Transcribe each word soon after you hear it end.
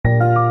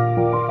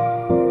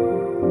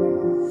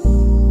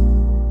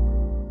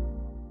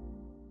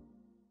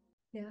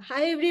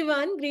Hi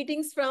everyone,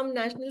 greetings from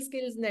National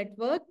Skills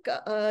Network.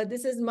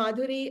 This is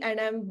Madhuri and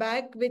I'm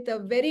back with a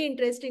very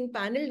interesting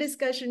panel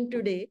discussion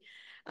today.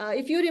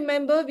 If you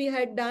remember, we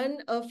had done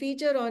a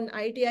feature on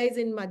ITIs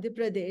in Madhya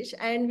Pradesh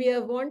and we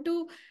want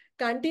to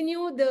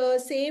continue the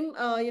same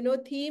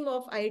theme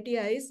of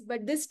ITIs,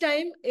 but this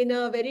time in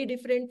a very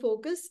different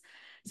focus.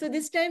 So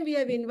this time we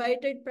have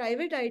invited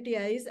private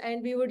ITIs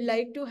and we would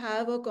like to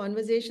have a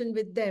conversation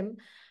with them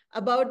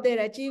about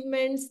their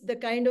achievements, the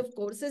kind of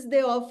courses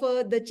they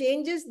offer, the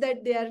changes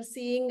that they are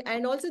seeing,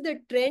 and also the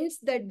trends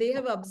that they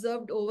have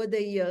observed over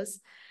the years.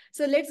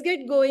 So let's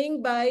get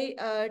going by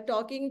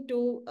talking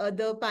to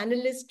the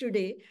panelists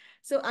today.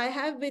 So I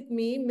have with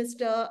me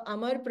Mr.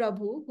 Amarr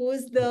Prabhu, who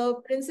is the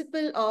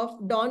principal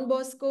of Don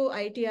Bosco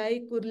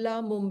ITI,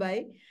 Kurla,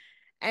 Mumbai.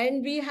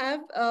 And we have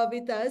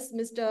with us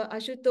Mr.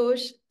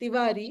 Aushutosh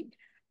Tiwari,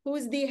 who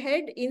is the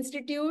head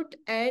Institute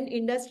and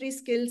Industry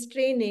Skills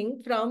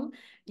Training from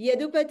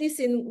Yadupati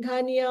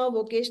Singhania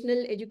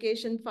Vocational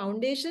Education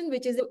Foundation,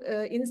 which is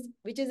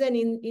an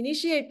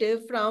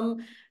initiative from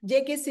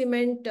JK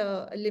Cement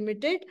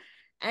Limited.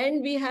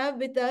 And we have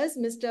with us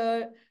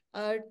Mr.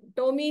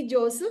 Tomy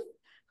Joseph,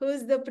 who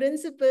is the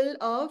principal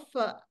of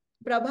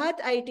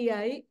Prabhat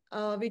ITI,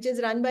 which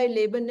is run by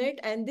LaborNet,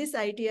 and this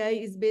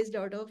ITI is based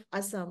out of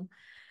Assam.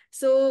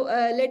 So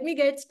let me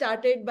get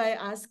started by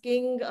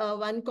asking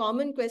one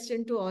common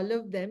question to all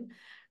of them.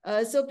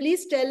 So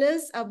please tell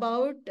us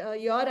about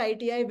your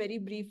ITI very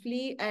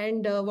briefly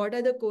and what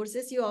are the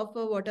courses you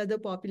offer, what are the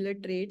popular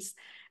trades,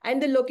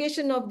 and the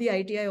location of the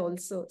ITI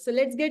also. So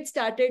let's get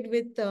started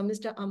with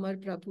Mr. Amarr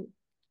Prabhu.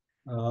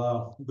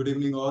 Good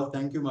evening all.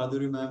 Thank you,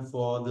 Madhuri ma'am,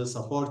 for this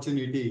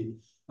opportunity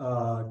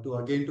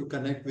to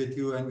connect with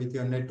you and with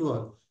your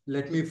network.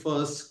 Let me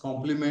first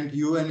compliment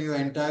you and your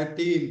entire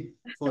team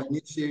for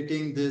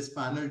initiating this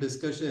panel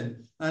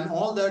discussion and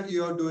all that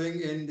you are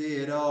doing in the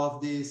era of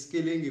the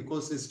skilling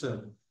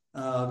ecosystem.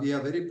 We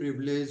are very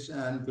privileged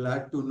and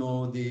glad to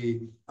know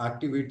the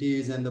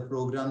activities and the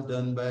program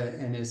done by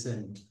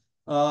NSN.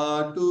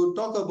 To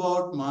talk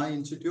about my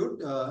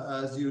institute,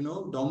 as you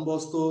know, Don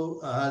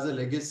Bosco has a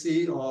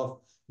legacy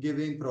of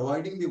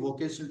providing the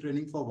vocational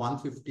training for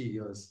 150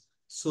 years.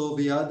 So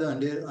we are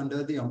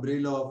under the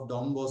umbrella of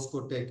Don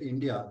Bosco Tech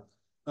India.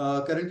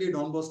 Currently,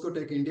 Don Bosco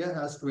Tech India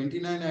has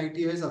 29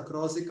 ITIs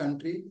across the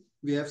country.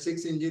 We have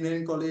 6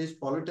 engineering college,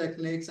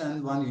 polytechnics,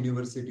 and 1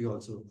 university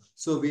also.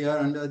 So we are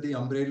under the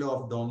umbrella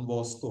of Don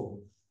Bosco.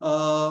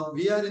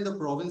 We are in the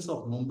province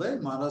of Mumbai,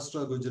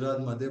 Maharashtra, Gujarat,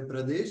 Madhya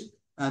Pradesh,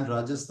 and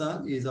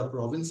Rajasthan is a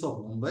province of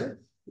Mumbai.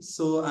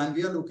 So, and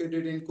we are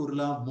located in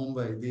Kurla,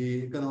 Mumbai,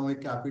 the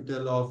economic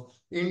capital of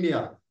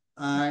India.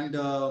 And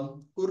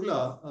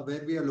Kurla,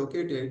 where we are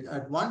located,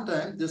 at one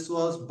time, this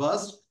was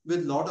buzzed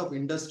with a lot of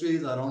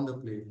industries around the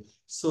place.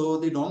 So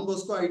the Don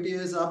Bosco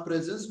ITIs are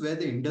present where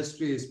the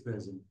industry is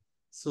present.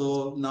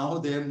 So now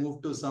they have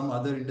moved to some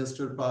other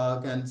industrial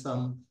park and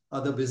some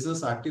other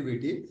business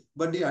activity,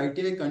 but the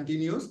ITI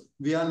continues.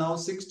 We are now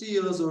 60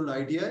 years old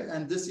ITI,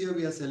 and this year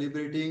we are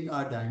celebrating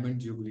our Diamond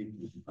Jubilee.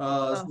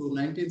 So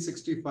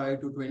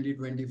 1965 to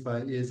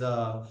 2025 is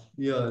a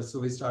year.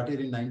 So we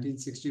started in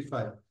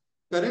 1965.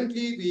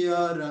 Currently, we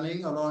are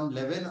running around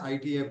 11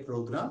 ITI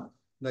program,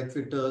 like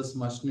fitters,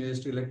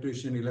 machinist,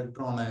 electrician,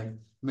 electronic,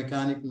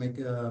 mechanic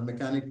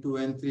 2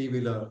 and 3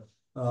 wheeler,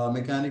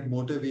 mechanic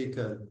motor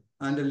vehicle.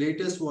 And the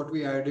latest what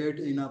we added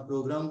in our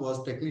program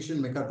was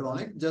technician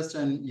mechatronic, just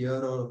an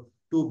year or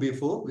two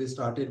before we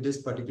started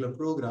this particular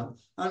program.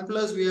 And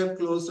plus we have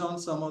closed down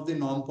some of the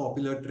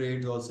non-popular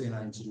trades also in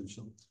our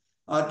institution.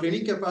 Our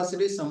training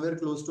capacity is somewhere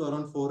close to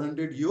around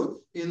 400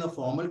 youth in a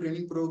formal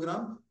training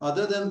program.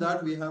 Other than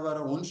that, we have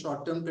our own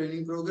short-term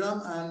training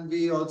program, and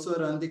we also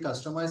run the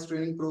customized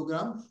training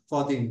program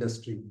for the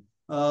industry.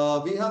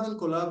 We have a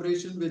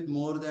collaboration with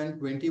more than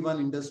 21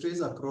 industries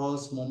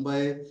across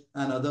Mumbai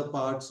and other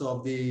parts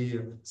of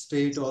the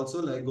state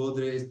also, like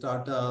Godrej,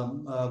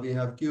 Tata, we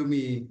have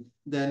QME,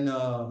 then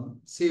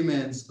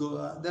Siemens.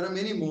 There are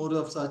many more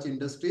of such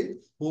industries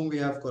whom we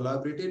have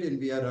collaborated, and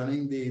we are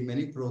running the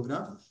many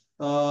programs.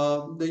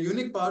 The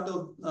unique part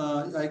of,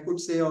 I could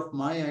say, of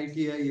my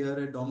ITI here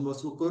at Don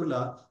Bosco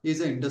Kurla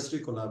is an industry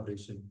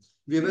collaboration.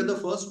 We were the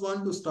first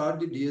one to start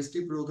the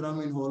DST program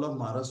in whole of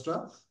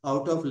Maharashtra.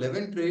 Out of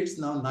 11 trades,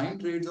 now 9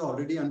 trades are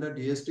already under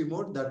DST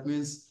mode. That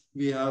means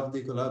we have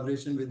the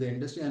collaboration with the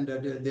industry, and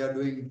that they are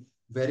doing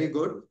very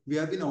good. We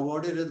have been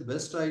awarded as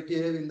best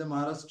ITI in the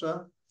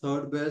Maharashtra,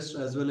 third best,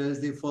 as well as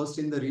the first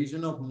in the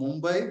region of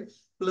Mumbai.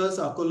 Plus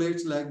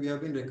accolades like we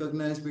have been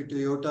recognized by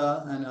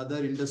Toyota and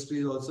other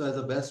industries also as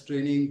a best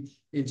training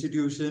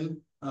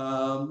institution.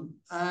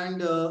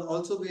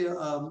 Also we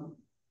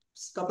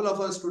couple of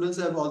our students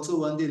have also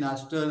won the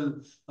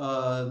national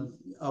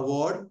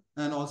award,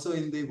 and also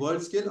in the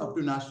world scale up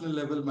to national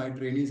level, my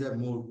trainees have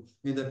moved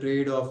in the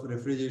trade of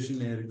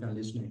refrigeration and air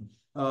conditioning.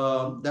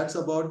 That's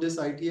about this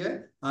ITI.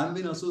 I've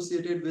been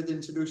associated with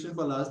institution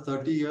for last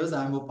 30 years.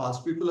 I'm a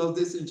past pupil of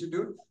this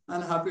institute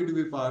and happy to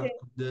be part of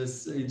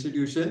this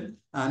institution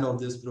and of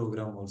this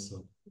program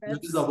also. This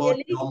is about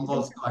Don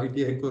Bosco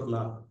ITI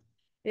Kurla.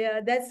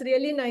 Yeah, that's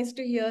really nice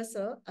to hear,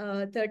 sir.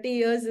 30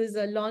 years is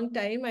a long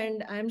time,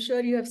 and I'm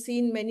sure you have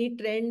seen many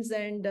trends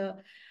and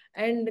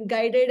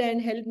guided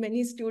and helped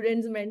many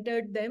students,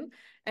 mentored them.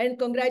 And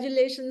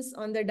congratulations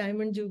on the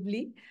Diamond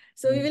Jubilee.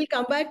 So we will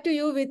come back to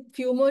you with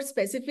few more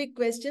specific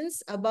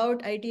questions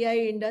about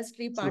ITI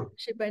industry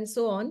partnership and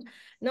so on.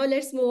 Now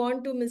let's move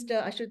on to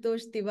Mr.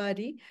 Ashutosh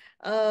Tiwari.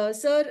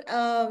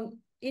 Sir,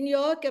 in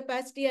your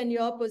capacity and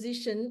your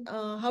position,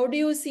 how do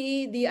you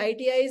see the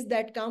ITIs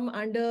that come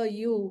under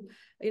you?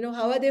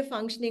 How are they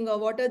functioning, or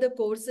what are the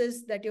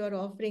courses that you are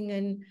offering,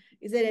 and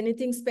is there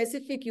anything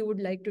specific you would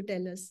like to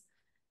tell us?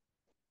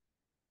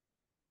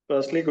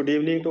 Firstly, good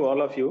evening to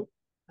all of you,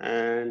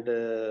 and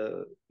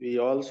we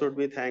all should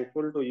be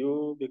thankful to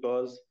you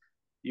because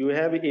you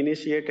have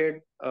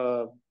initiated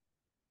a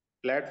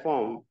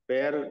platform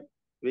where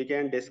we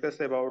can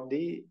discuss about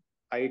the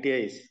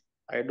ITIs.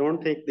 I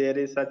don't think there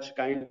is such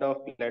kind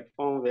of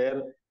platform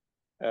where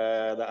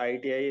the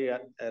ITI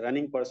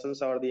running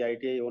persons or the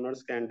ITI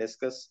owners can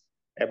discuss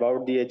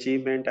about the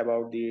achievement,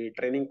 about the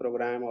training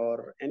program,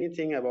 or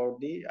anything about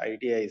the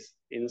ITIs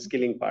in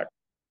skilling part.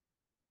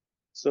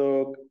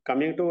 So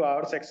coming to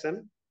our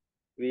section,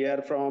 we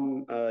are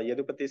from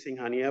Yadupati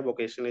Singhania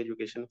Vocational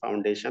Education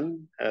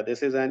Foundation.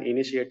 This is an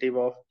initiative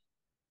of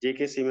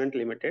JK Cement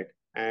Limited,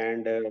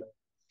 and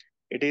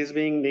it is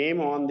being named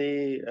on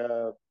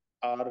the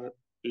our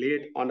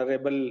late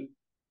honorable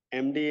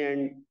MD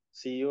and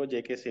CEO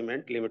JK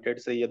Cement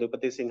Limited, Sri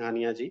Yadupati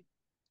Singhania ji.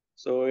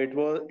 So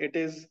it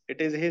is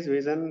his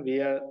vision. We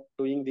are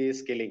doing the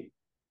skilling,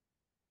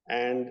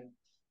 and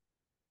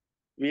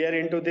we are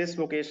into this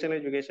vocational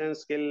education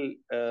skill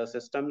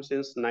system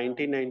since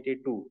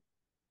 1992.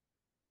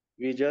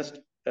 We just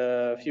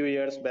a few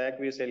years back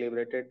we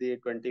celebrated the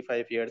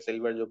 25-year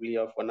silver jubilee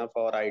of one of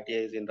our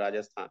ITIs in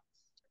Rajasthan,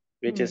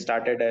 which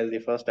started as the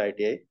first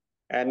ITI.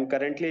 And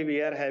currently we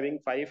are having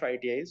 5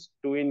 ITIs,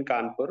 2 in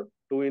Kanpur,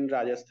 2 in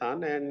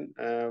Rajasthan,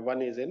 and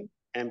 1 is in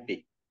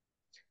MP.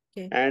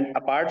 Okay. And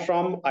apart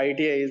from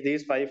ITIs,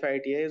 these 5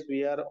 ITIs,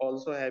 we are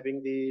also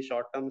having the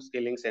short-term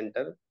skilling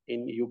center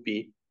in UP,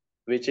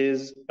 which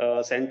is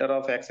a center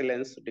of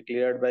excellence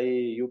declared by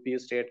UP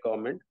state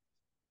government.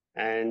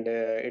 And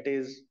it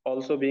is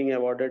also being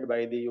awarded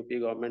by the UP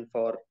government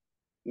for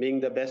being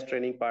the best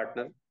training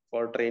partner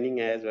for training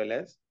as well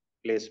as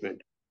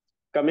placement.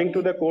 Coming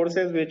to the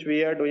courses which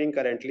we are doing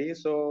currently,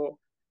 so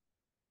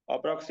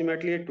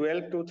approximately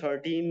 12 to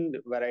 13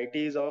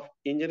 varieties of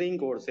engineering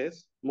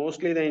courses.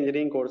 Mostly the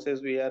engineering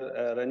courses we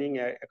are running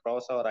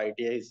across our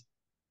ITIs,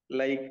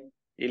 like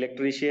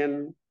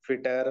electrician,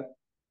 fitter,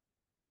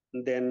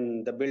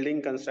 then the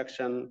building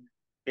construction,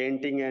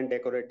 painting and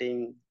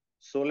decorating,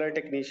 solar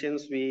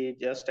technicians we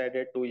just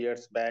added 2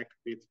 years back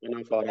with one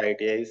of our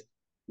ITIs,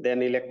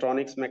 then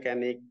electronics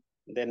mechanic,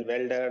 then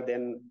welder,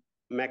 then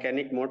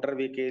mechanic motor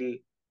vehicle.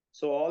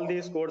 So all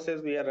these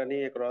courses we are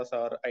running across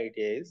our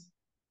ITIs.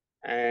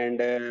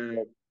 And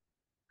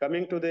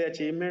coming to the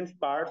achievements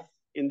part,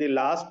 in the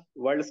last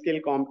world skill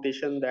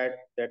competition that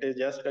is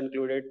just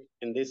concluded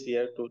in this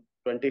year to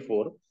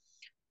 24,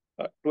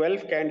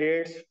 12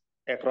 candidates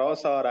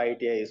across our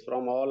ITIs,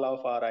 from all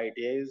of our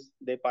ITIs,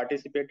 they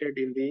participated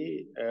in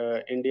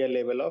the India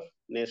level of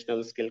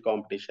national skill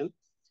competition.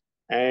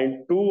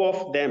 And 2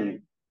 of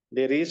them,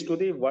 they reached to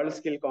the world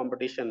skill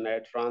competition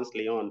at France,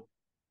 Lyon,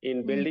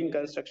 in building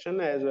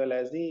construction as well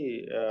as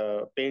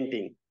the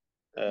painting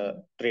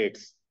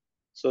trades.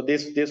 So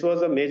this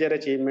was a major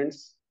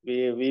achievements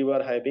we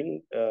were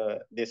having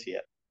this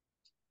year.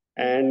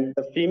 And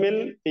the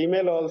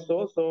female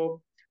also,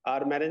 so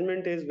our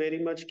management is very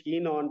much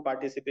keen on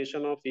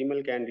participation of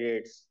female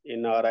candidates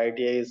in our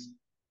ITIs,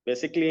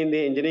 basically in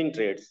the engineering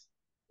trades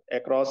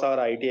across our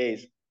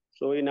ITIs.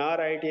 So in our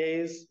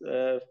ITIs,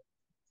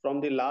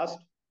 from the last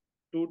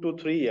 2 to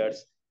 3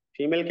 years,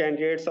 female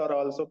candidates are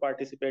also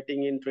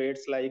participating in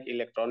trades like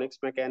electronics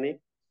mechanic,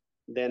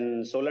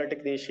 then solar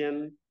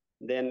technician,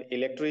 then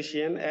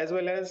electrician, as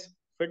well as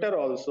fitter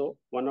also.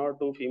 1 or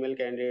 2 female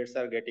candidates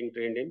are getting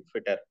trained in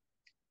fitter.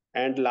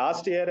 And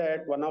last year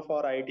at one of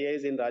our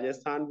ITIs in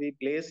Rajasthan, we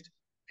placed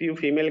few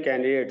female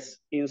candidates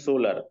in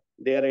solar.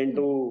 They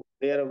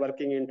are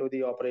working into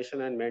the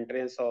operation and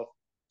maintenance of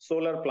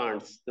solar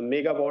plants, the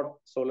megawatt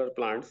solar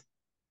plants,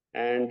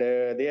 and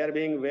they are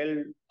being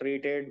well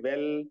treated,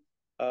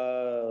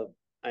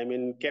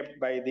 kept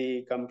by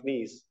the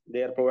companies.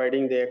 They are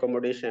providing the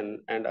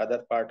accommodation and other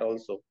part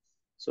also.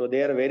 So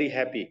they are very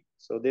happy.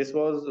 So this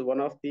was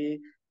one of the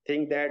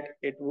thing that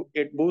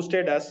it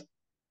boosted us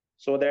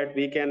so that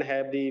we can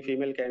have the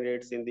female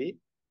candidates in the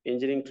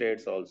engineering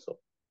trades also.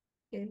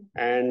 Okay.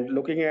 And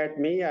looking at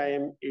me, I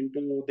am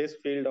into this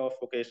field of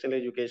vocational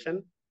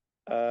education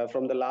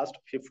from the last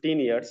 15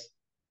 years.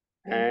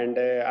 And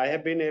I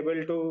have been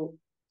able to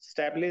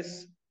establish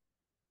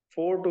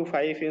 4 to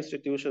 5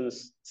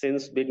 institutions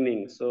since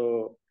beginning.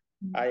 So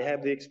I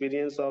have the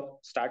experience of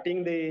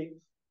starting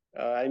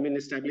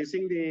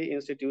establishing the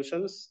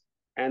institutions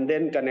and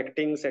then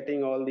connecting,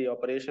 setting all the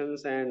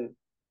operations and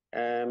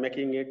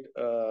making it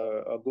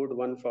a good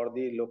one for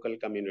the local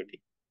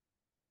community.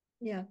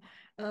 Yeah,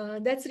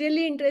 that's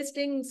really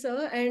interesting,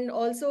 sir. And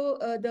also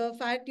the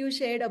fact you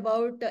shared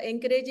about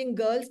encouraging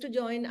girls to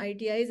join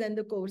ITIs and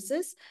the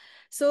courses.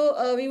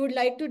 So we would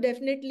like to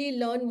definitely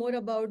learn more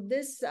about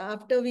this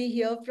after we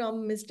hear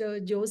from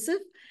Mr.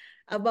 Joseph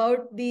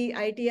about the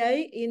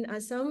ITI in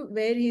Assam,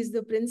 where he's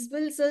the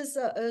principal.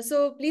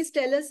 So please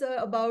tell us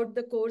about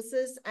the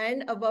courses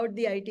and about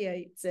the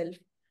ITI itself.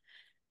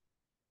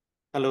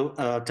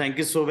 Hello, thank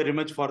you so very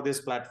much for this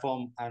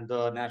platform and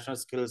the National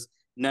Skills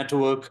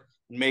Network,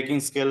 making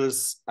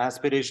skills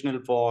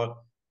aspirational for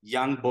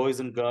young boys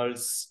and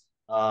girls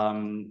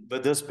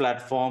with this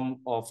platform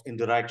of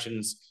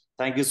interactions.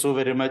 Thank you so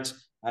very much,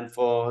 and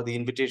for the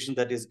invitation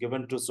that is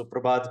given to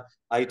Suprabhat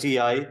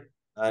ITI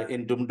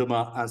in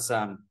Doomdooma,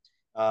 Assam.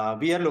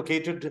 We are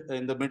located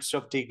in the midst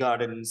of tea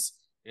gardens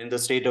in the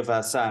state of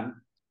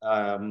Assam,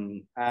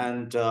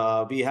 and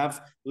we have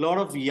a lot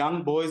of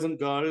young boys and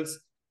girls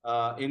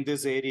in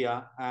this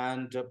area,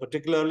 and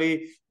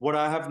particularly what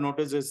I have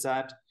noticed is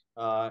that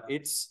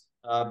it's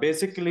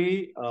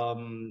basically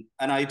an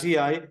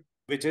ITI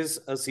which is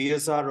a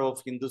CSR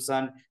of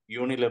Hindustan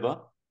Unilever,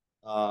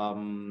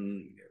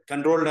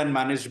 controlled and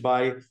managed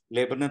by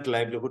Labour-Net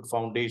Livelihood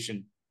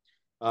Foundation.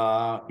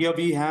 Here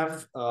we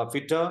have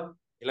fitter,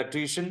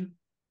 electrician,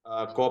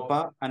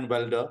 copper and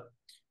welder.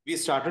 We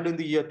started in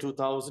the year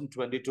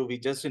 2022. We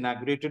just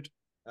inaugurated.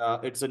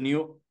 It's a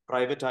new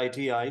private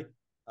ITI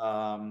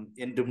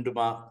in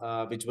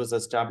Doomdooma, which was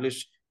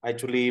established.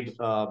 Actually,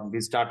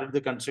 we started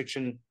the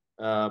construction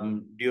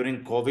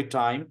during COVID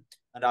time,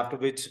 and after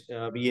which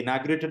we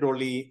inaugurated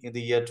only in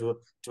the year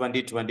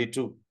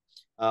 2022.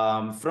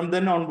 From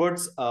then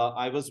onwards,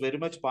 I was very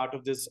much part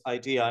of this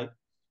ITI.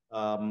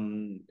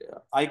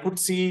 I could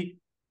see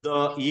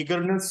the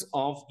eagerness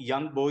of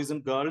young boys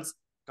and girls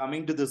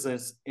coming to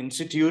this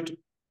institute,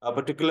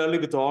 particularly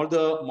with all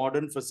the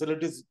modern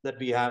facilities that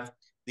we have,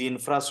 the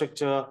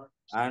infrastructure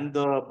and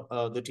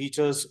the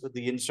teachers,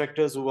 the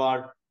instructors who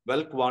are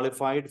well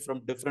qualified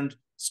from different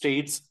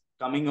states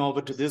coming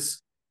over to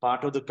this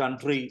part of the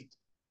country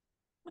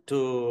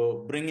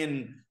to bring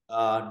in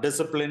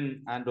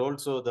discipline and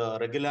also the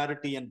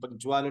regularity and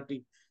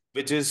punctuality,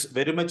 which is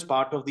very much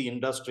part of the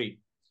industry.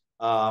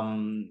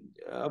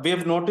 We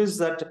have noticed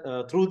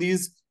that through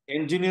these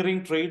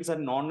engineering trades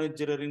and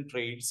non-engineering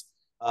trades,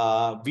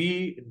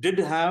 we did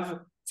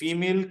have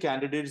female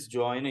candidates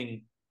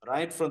joining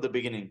right from the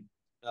beginning.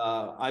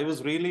 I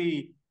was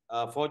really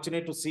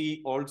fortunate to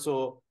see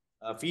also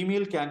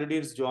female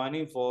candidates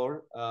joining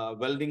for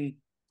welding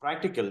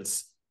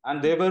practicals,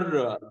 and they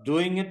were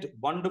doing it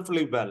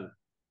wonderfully well.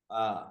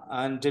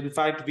 And in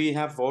fact, we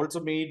have also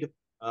made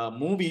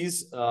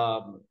movies.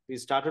 We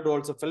started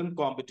also film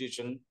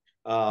competition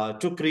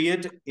to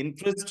create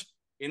interest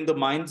in the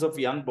minds of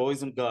young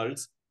boys and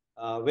girls,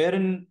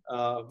 wherein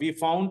we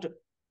found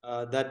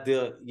that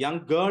the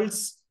young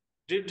girls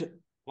did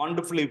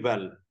wonderfully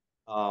well.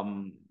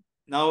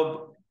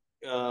 Now,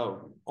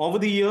 over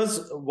the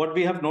years, what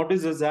we have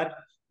noticed is that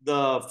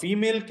the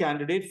female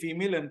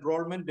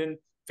enrollment in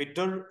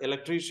fitter,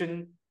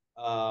 electrician,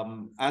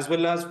 as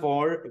well as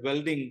for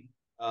welding,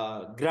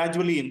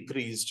 gradually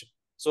increased.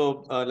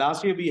 So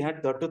last year we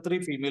had 33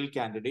 female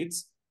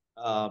candidates,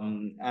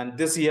 and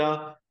this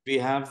year we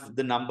have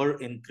the number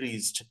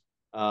increased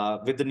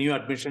with the new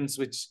admissions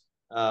which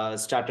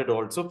started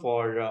also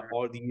for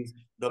all these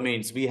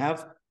domains. We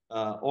have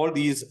all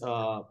these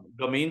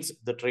domains,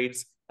 the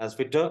trades as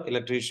fitter,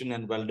 electrician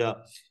and welder.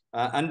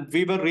 And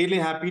we were really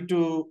happy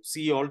to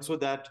see also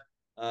that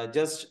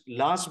just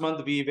last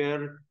month we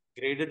were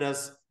graded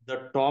as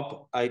the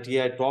top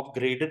ITI, top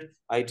graded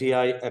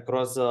ITI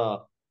across the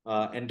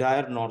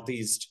entire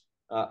Northeast.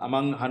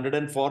 Among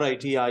 104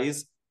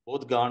 ITIs,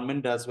 both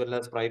government as well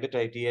as private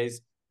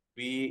ITIs,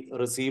 we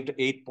received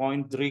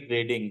 8.3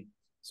 grading.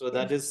 So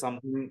that is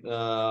something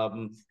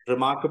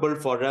remarkable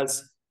for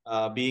us,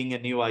 being a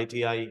new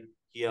ITI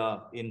here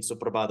in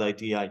Suprabhat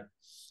ITI.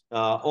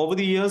 Over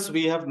the years,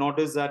 we have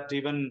noticed that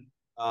even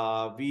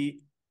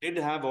we did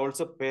have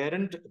also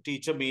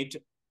parent-teacher meet,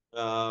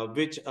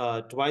 which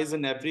twice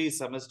in every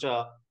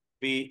semester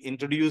we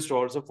introduced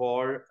also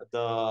for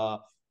the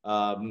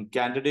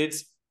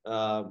candidates.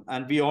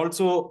 And we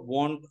also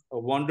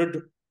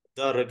wanted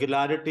the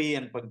regularity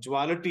and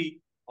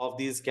punctuality of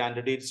these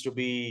candidates to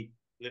be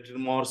a little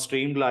more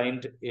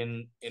streamlined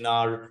in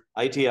our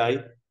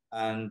ITI.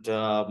 And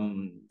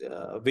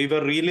we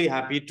were really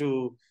happy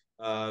to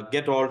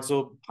get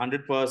also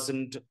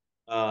 100%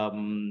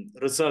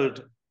 result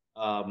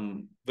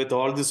with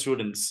all the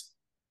students.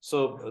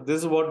 So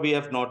this is what we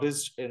have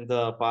noticed in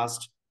the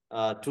past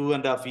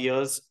 2.5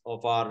 years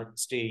of our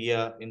stay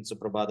here in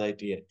Suprabhat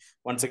ITI.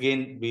 Once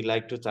again, we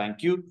like to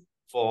thank you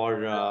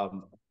for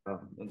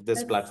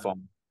this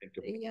platform. Thank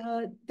you.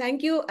 Yeah,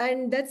 thank you.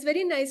 And that's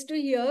very nice to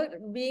hear,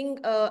 being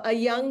a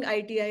young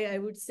ITI, I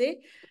would say,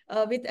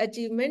 with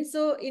achievement.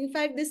 So in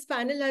fact, this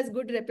panel has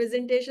good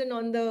representation.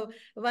 On the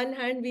one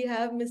hand, we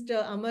have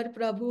Mr. Amarr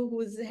Prabhu,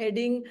 who's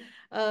heading,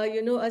 a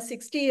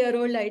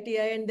 60-year-old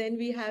ITI. And then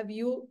we have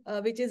you,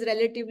 which is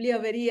relatively a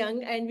very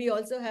young. And we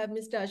also have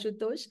Mr.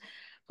 Aushutosh,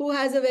 who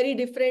has a very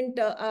different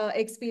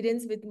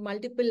experience with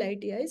multiple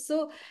ITIs.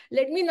 So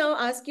let me now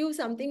ask you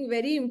something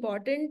very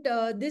important.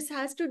 This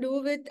has to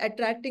do with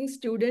attracting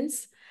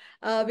students,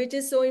 which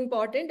is so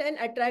important, and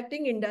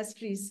attracting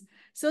industries.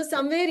 So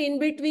somewhere in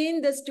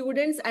between the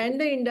students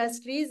and the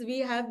industries, we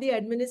have the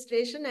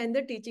administration and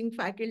the teaching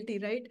faculty,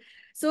 right?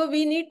 So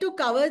we need to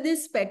cover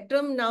this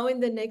spectrum now in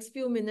the next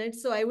few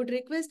minutes. So I would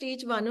request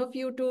each one of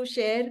you to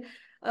share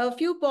a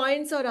few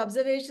points or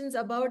observations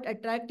about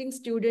attracting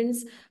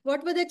students.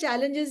 What were the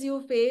challenges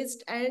you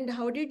faced, and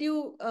how did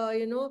you,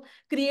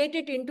 create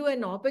it into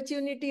an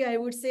opportunity, I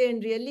would say,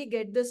 and really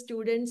get the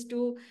students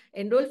to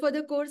enroll for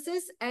the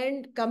courses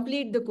and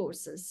complete the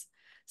courses?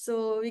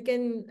 So we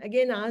can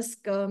again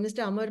ask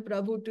Mr. Amarr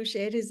Prabhu to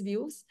share his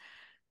views.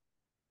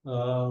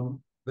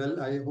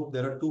 Well, I hope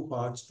there are two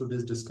parts to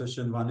this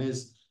discussion. One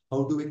is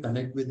how do we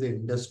connect with the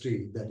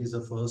industry? That is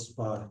the first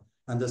part.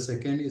 And the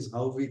second is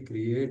how we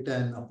create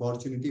an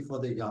opportunity for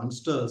the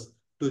youngsters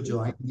to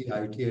join the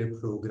ITI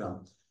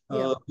program.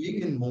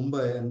 Being in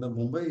Mumbai, and the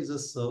Mumbai is a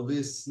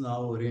service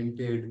now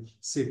oriented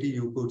city,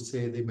 you could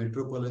say, the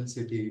metropolitan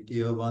city,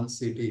 tier 1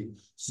 city.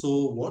 So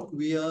what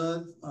we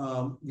are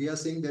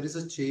saying, there is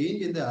a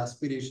change in the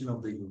aspiration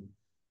of the youth.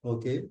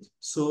 Okay,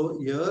 so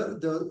here,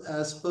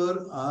 as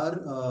per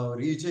our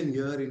region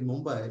here in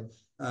Mumbai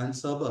and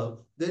suburb,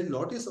 there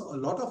is a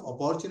lot of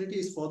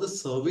opportunities for the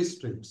service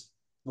trades.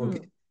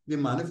 Okay, the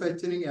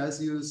manufacturing,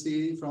 as you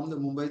see from the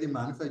Mumbai, the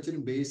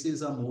manufacturing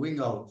bases are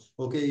moving out.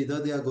 Okay, either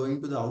they are going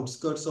to the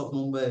outskirts of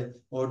Mumbai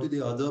or to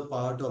the other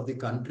part of the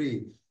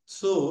country.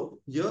 So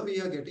here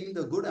we are getting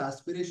the good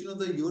aspiration of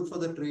the youth for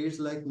the trades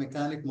like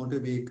mechanic, motor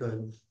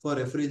vehicle, for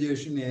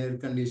refrigeration, air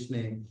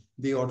conditioning,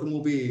 the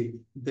automobile.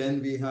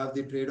 Then we have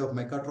the trade of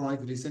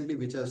mechatronics recently,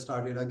 which has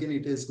started. Again,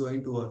 it is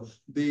going to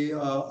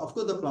of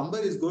course, the plumber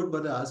is good,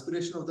 but the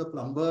aspiration of the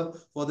plumber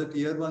for the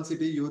tier 1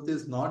 city youth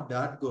is not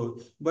that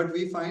good. But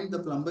we find the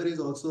plumber is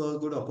also a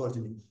good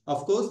opportunity.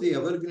 Of course, the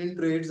evergreen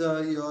trades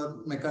are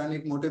your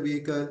mechanic, motor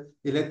vehicle,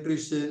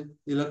 electrician,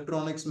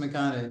 electronics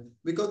mechanic,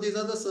 because these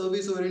are the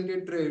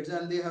service-oriented trades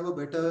and they have a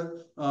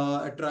better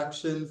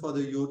attraction for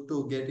the youth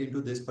to get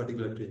into this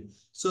particular trade.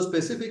 So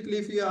specifically,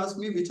 if you ask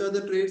me which are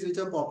the trades which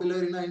are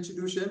popular in our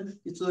institution,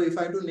 so if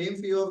I had to name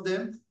few of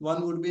them,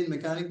 one would be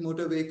mechanic,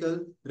 motor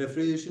vehicle,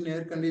 refrigeration,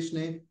 air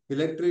conditioning,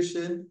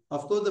 electrician.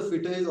 Of course, the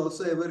fitter is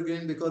also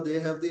evergreen because they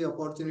have the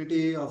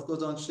opportunity, of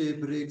course, on ship,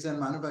 rigs and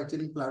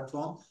manufacturing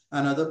platform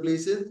and other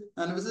places,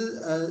 and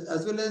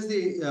as well as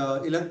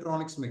the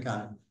electronics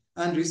mechanic.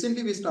 And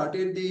recently we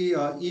started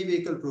the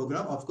e-vehicle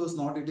program. Of course,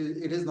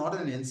 it is not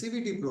an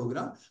NCVT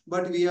program,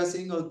 but we are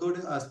seeing a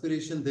good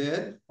aspiration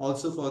there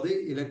also for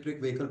the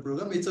electric vehicle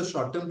program. It's a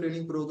short-term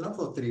training program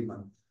for 3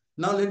 months.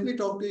 Now, let me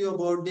talk to you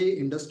about the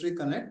Industry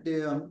Connect.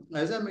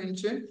 As I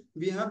mentioned,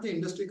 we have the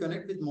Industry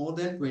Connect with more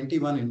than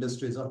 21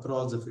 industries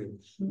across the field.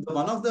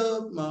 One of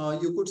the,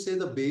 you could say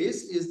the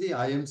base is the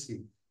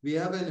IMC. We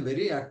have a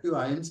very active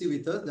IMC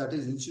with us, that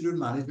is Institute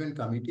Management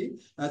Committee.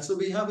 And so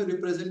we have a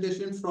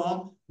representation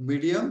from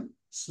medium,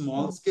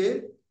 small scale,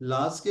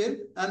 large scale,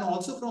 and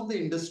also from the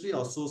industry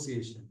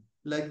association.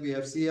 Like we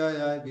have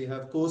CII, we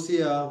have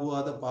COSIA, who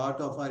are the part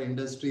of our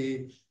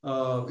industry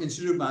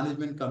Institute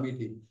Management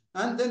Committee.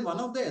 And then one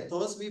of the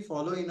ethos we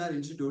follow in our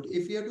institute,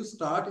 if we have to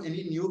start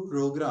any new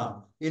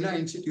program in our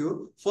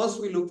institute,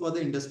 first we look for the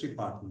industry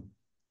partner.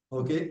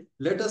 Okay,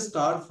 let us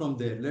start from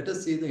there. Let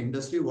us see the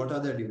industry, what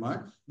are their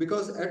demand?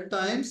 Because at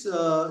times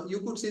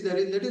you could see there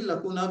is little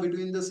lacuna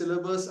between the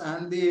syllabus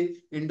and the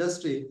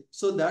industry,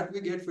 so that we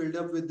get filled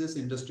up with this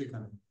industry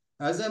connect.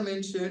 As I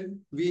mentioned,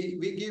 we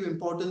give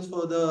importance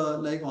for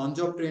the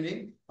on-job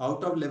training.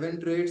 Out of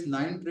 11 trades,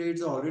 9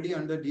 trades are already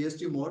under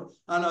DST mode,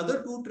 and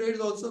other 2 trades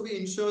also we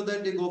ensure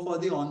that they go for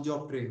the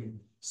on-job training.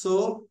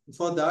 So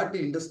for that, the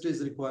industry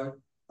is required.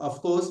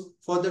 Of course,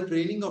 for the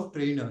training of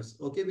trainers,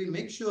 okay, we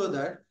make sure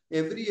that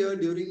every year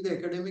during the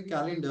academic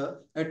calendar,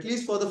 at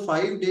least for the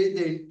 5 days,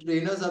 the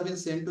trainers have been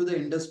sent to the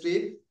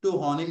industry to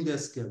honing their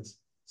skills.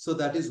 So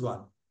that is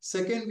one.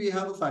 Second, we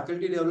have a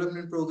faculty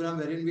development program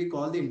wherein we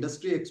call the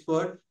industry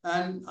expert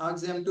and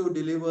ask them to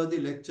deliver the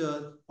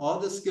lecture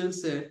or the skill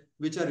set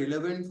which are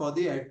relevant for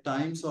the at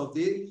times of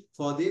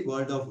for the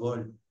world of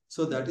world.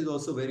 So that is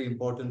also very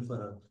important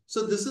for us.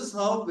 So this is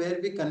how where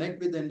we connect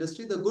with the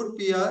industry. The good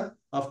PR,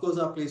 of course,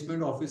 our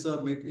placement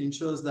officer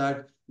ensures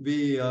that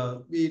we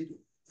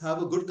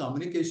have a good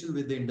communication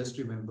with the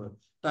industry member.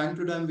 Time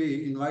to time,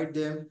 we invite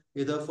them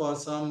either for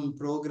some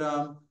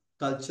program,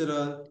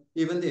 cultural,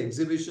 even the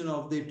exhibition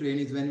of the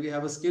trainees. When we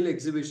have a skill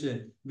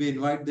exhibition, we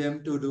invite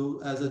them to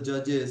do as a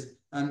judges,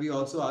 and we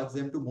also ask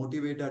them to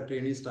motivate our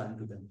trainees time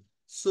to them.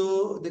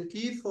 So the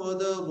key for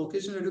the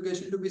vocational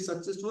education to be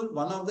successful,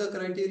 one of the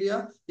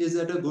criteria is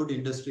that a good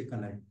industry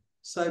connect.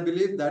 So I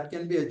believe that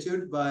can be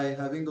achieved by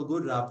having a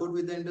good rapport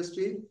with the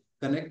industry,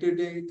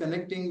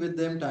 connecting with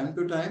them time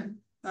to time,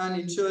 and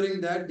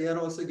ensuring that they are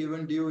also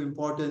given due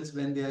importance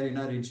when they are in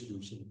our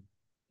institution.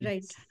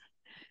 Right.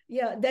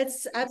 Yeah,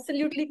 that's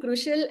absolutely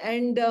crucial.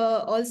 And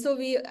also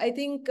I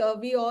think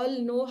we all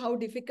know how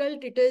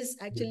difficult it is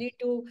actually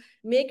to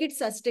make it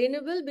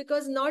sustainable,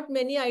 because not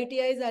many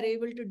ITIs are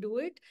able to do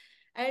it.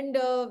 And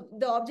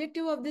the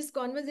objective of this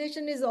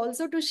conversation is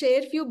also to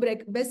share few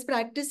best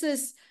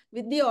practices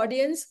with the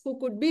audience who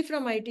could be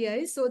from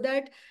ITIs, so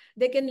that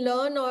they can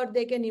learn, or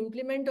they can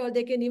implement, or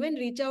they can even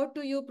reach out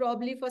to you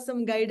probably for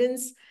some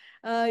guidance.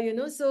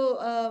 So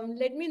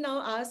let me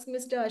now ask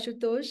Mr.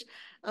 Ashutosh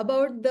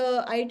about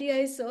the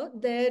ITI, sir,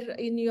 there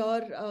in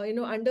your,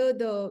 under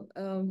the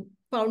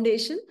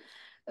foundation.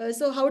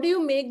 So how do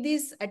you make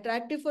these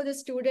attractive for the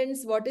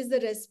students? What is the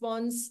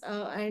response?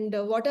 And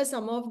what are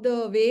some of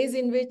the ways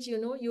in which,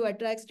 you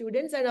attract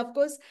students? And of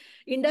course,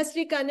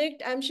 Industry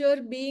Connect, I'm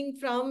sure being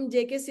from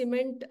JK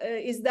Cement,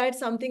 is that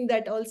something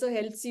that also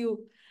helps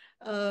you,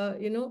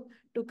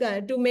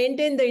 to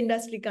maintain the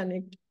Industry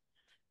Connect?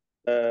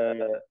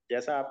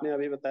 जैसा आपने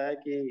अभी बताया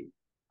कि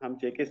हम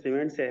जेके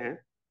cement से हैं,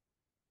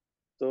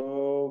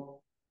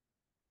 तो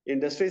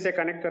industry से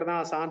कनेक्ट करना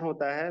आसान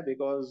होता है,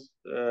 बिकॉज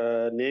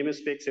नेम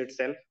स्पीक्स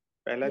इटसेल्फ।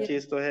 पहला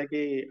चीज तो है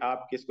कि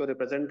आप किसको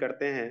रिप्रेजेंट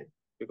करते हैं,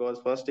 because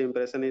first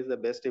impression is the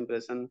best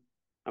impression.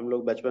 हम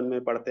लोग बचपन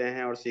में पढ़ते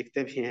हैं और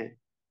सीखते भी हैं,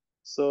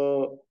 सो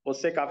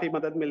उससे काफी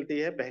मदद मिलती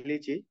है, पहली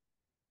चीज।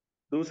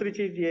 दूसरी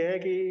चीज ये है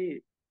कि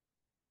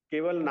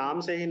केवल नाम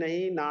से ही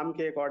नहीं, नाम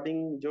के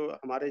अकॉर्डिंग जो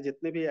हमारे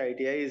जितने भी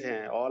ITIs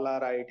हैं, ऑल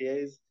आर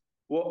ITIs,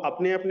 वो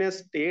अपने अपने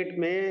स्टेट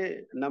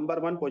में नंबर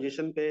 1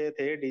 पोजीशन पे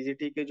थे।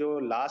 DGT की जो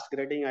लास्ट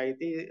ग्रेडिंग आई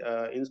थी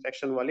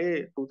इंस्पेक्शन वाली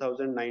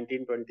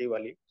 2019-20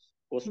 वाली,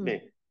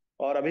 उसमें,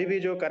 और अभी भी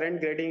जो करंट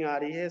ग्रेडिंग आ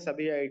रही है,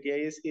 सभी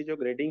ITIs की जो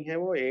ग्रेडिंग है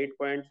वो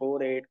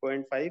 8.4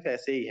 8.5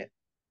 ऐसे ही है।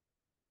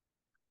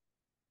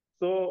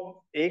 तो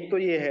एक तो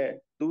ये है।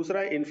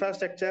 दूसरा,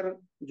 इंफ्रास्ट्रक्चर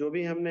जो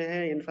भी हमने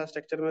है,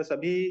 इंफ्रास्ट्रक्चर में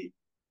सभी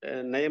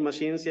नए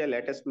मशीन्स या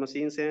लेटेस्ट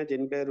मशीन्स हैं,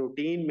 जिनके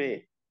रूटीन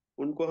में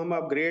उनको हम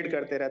अपग्रेड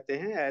करते रहते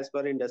हैं एज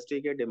पर इंडस्ट्री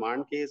के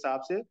डिमांड के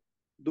हिसाब से।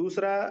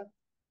 दूसरा,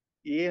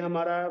 ये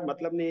हमारा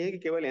मतलब नहीं है कि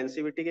केवल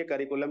NCVT के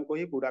करिकुलम को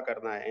ही पूरा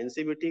करना है।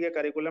 NCVT के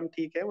करिकुलम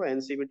ठीक है, वो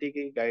NCVT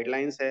की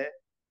गाइडलाइंस है,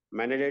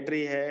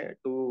 मैंडेटरी है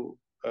to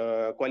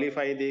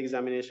qualify the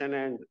examination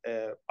and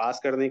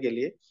पास करने के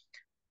लिए।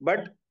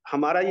 बट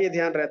हमारा ये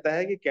ध्यान रहता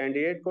है कि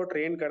कैंडिडेट को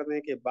ट्रेन करने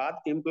के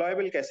बाद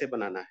एम्प्लॉयबल कैसे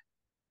बनाना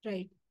है।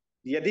 राइट।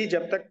 यदि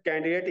जब तक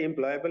कैंडिडेट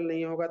एम्प्लॉयबल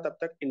नहीं होगा, तब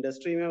तक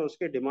इंडस्ट्री में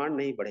उसकी डिमांड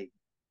नहीं बढ़ेगी।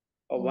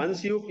 और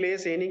once you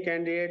place any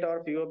candidate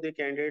और few of the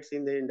candidates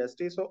in the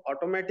industry, so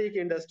automatic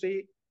industry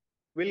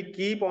will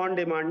keep on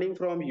demanding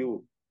from you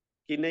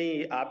कि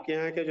नहीं, आपके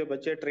यहाँ के जो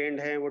बच्चे ट्रेंड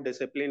हैं वो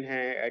डिसिप्लिन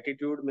है,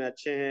 एटीट्यूड में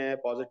अच्छे हैं,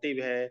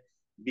 पॉजिटिव है,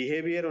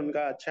 बिहेवियर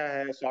उनका अच्छा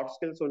है, सॉफ्ट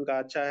स्किल्स उनका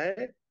अच्छा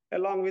है,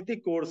 along with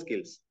the core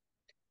skills.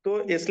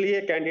 तो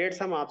इसलिए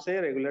कैंडिडेट्स हम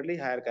आपसे रेगुलरली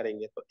हायर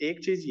करेंगे। तो एक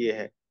चीज ये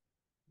है।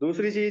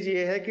 दूसरी चीज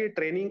ये है कि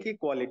ट्रेनिंग की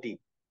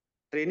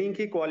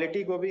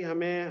क्वालिटी को भी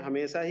हमें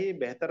हमेशा ही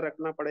बेहतर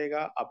रखना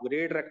पड़ेगा,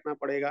 अपग्रेड रखना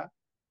पड़ेगा,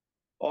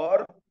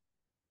 और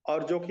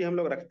जो कि हम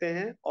लोग रखते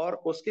हैं। और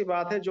उसकी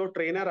बात है, जो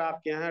ट्रेनर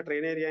आपके यहाँ,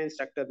 ट्रेनर या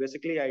इंस्ट्रक्टर,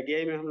 बेसिकली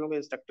ITI में हम लोग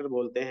इंस्ट्रक्टर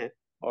बोलते हैं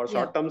और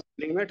शॉर्ट टर्म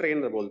स्किलिंग में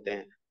ट्रेनर बोलते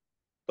हैं।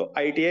 तो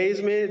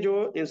ITIs में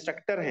जो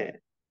इंस्ट्रक्टर हैं,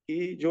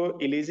 कि जो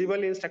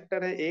एलिजिबल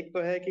इंस्ट्रक्टर हैं, एक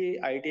तो है कि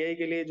ITI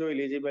के लिए जो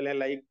एलिजिबल है,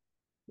 like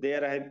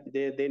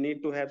they need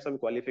to have some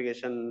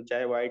qualification,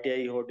 चाहे वो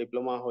ITI हो,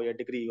 डिप्लोमा हो या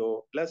डिग्री हो,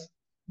 प्लस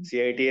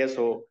CITS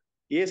हो।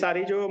 ये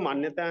सारी जो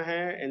मान्यता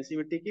है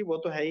NCVT की, वो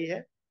तो है ही है।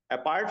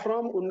 अपार्ट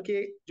फ्रॉम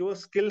उनके जो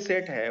स्किल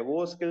सेट है,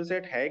 वो स्किल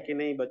सेट है कि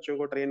नहीं बच्चों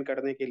को ट्रेन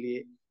करने के लिए,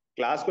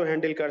 क्लास को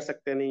हैंडल कर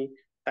सकते नहीं,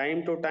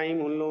 टाइम टू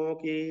टाइम उन लोगों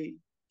की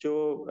जो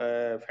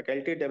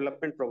फैकल्टी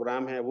डेवलपमेंट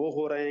प्रोग्राम है वो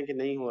हो रहे हैं कि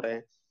नहीं हो रहे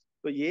हैं।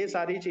 तो ये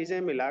सारी चीजें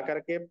मिला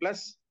करके,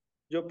 प्लस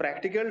जो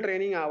प्रैक्टिकल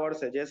ट्रेनिंग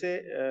आवर्स है, जैसे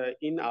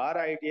इन are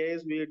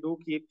ITIs we do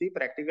keep the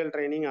practical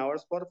training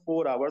hours for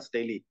 4 hours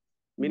daily.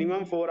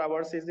 Minimum 4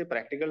 hours is the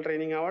practical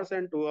training hours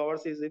and 2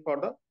 hours is for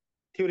the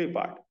theory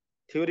part.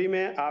 Theory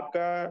में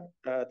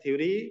आपका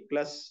theory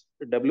plus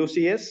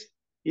WCS,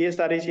 ये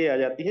सारी चीजें आ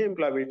जाती हैं,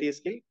 employability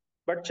skill.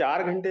 But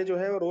 4 घंटे जो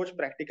है वो रोज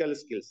practical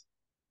skills,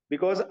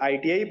 because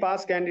ITI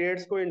pass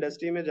candidates को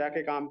इंडस्ट्री में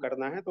जाके काम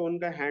करना है, तो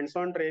उनका हैंड्स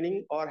ऑन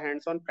ट्रेनिंग और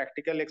हैंड्स ऑन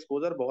प्रैक्टिकल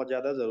एक्सपोजर बहुत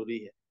ज्यादा जरूरी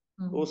है।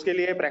 तो उसके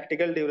लिए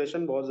प्रैक्टिकल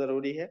ड्यूरेशन बहुत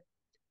जरूरी है।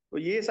 तो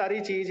ये सारी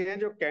चीज हैं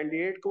जो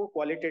कैंडिडेट को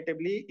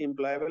क्वालिटेटिवली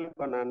एम्प्लॉयबल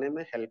बनाने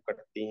में हेल्प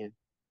करती हैं।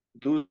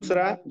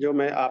 दूसरा, जो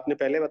मैं आपने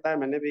पहले बताया,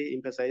 मैंने भी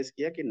इम्फेसाइज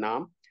किया कि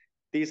नाम।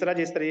 तीसरा,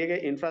 जिस तरीके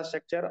के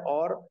इंफ्रास्ट्रक्चर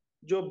और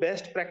जो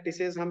बेस्ट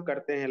प्रैक्टिसेस हम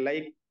करते हैं,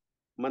 लाइक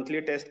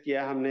मंथली टेस्ट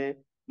किया हमने,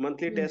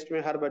 मंथली टेस्ट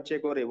में हर बच्चे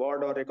को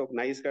रिवॉर्ड और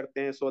रिकॉग्नाइज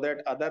करते हैं, so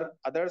that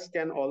others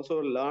can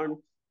also learn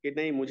कि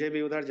नहीं, मुझे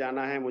भी उधर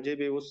जाना है, मुझे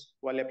भी उस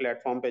वाले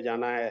प्लेटफॉर्म पे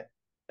जाना है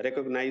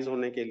रिकॉग्नाइज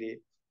होने के लिए।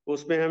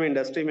 उसमें हम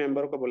इंडस्ट्री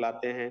मेंबर को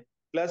बुलाते हैं,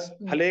 प्लस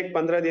हर एक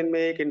 15 दिन में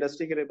एक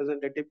इंडस्ट्री के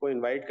रिप्रेजेंटेटिव को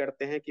इन्वाइट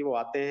करते हैं कि वो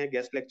आते हैं,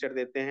 गेस्ट लेक्चर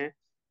देते हैं,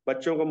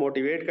 बच्चों को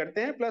मोटिवेट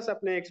करते हैं, प्लस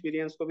अपने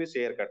एक्सपीरियंस को भी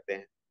शेयर करते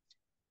हैं।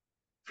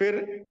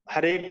 फिर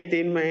हर एक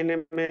 3 महीने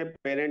में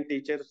पेरेंट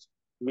टीचर्स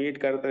मीट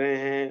कर रहे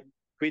हैं,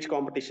 क्विज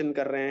कंपटीशन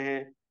कर रहे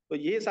हैं। तो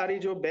ये सारी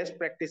जो बेस्ट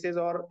प्रैक्टिसेस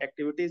और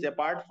activities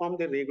apart from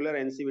the regular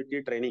NCVT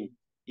training,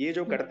 ये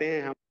जो करते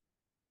हैं हम,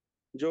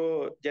 जो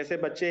जैसे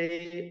बच्चे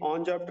ही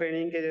ऑन जॉब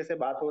ट्रेनिंग के जैसे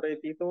बात हो रही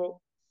थी,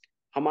 तो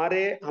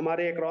हमारे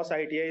हमारे अक्रॉस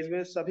ITIs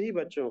में सभी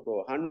बच्चों को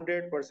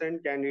 100%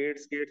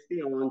 कैंडिडेट्स गेट्स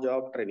थी ऑन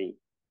जॉब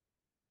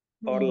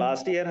ट्रेनिंग। और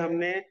लास्ट ईयर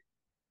हमने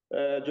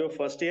जो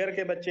फर्स्ट ईयर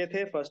के बच्चे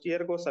थे, फर्स्ट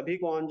ईयर को सभी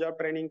को ऑन जॉब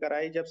ट्रेनिंग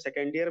कराई। जब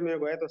सेकेंड ईयर में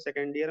गए तो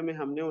सेकेंड ईयर में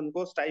हमने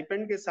उनको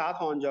स्टाइपेंड के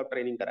साथ ऑन जॉब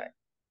ट्रेनिंग कराई।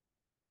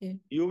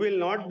 यू विल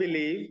नॉट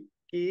बिलीव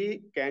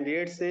कि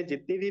कैंडिडेट्स ने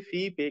जितनी भी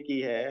फी पे की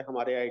है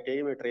हमारे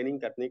ITI में ट्रेनिंग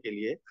करने के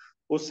लिए,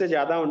 उससे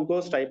ज्यादा उनको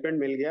स्टाइपेंड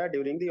मिल गया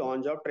during the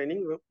on job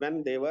training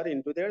when they were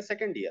into their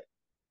second year.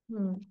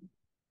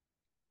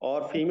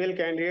 और फीमेल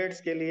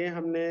कैंडिडेट्स के लिए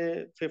हमने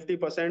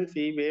 50%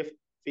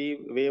 फी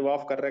वेव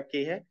ऑफ कर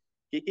रखी है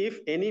कि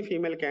if any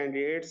female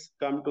candidates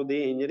come to the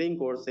engineering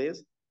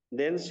courses,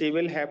 then she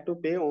will have to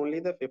pay only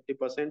the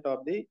 50%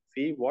 of the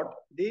fee what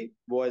the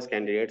boys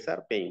candidates are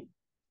paying.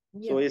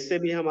 So इससे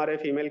भी हमारे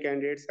फीमेल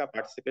कैंडिडेट्स का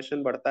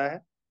participation बढ़ता है।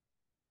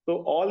 तो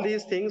all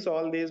these things,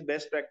 all these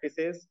best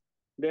practices,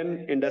 then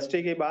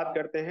industry की बात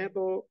करते हैं,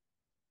 तो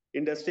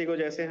इंडस्ट्री को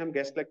जैसे हम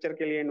गेस्ट लेक्चर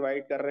के लिए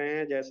इनवाइट कर रहे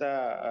हैं, जैसा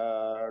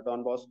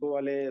डॉन बॉस्को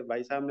वाले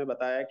भाई साहब ने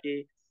बताया कि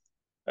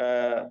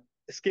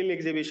स्किल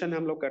एग्जीबिशन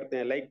हम लोग करते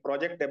हैं, लाइक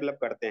प्रोजेक्ट डेवलप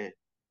करते हैं।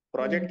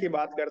 प्रोजेक्ट की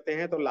बात करते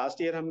हैं तो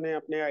लास्ट ईयर हमने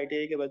अपने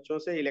ITI के बच्चों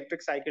से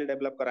इलेक्ट्रिक साइकिल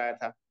डेवलप कराया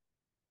था,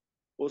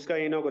 उसका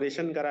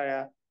इनॉग्रेशन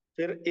कराया।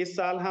 फिर इस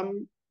साल हम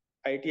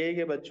ITI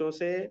के बच्चों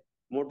से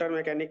मोटर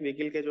मैकेनिक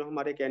व्हीकल के जो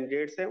हमारे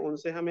कैंडिडेट्स हैं,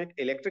 उनसे हम एक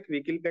इलेक्ट्रिक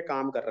व्हीकल पे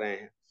काम कर रहे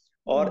हैं।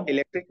 और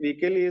electric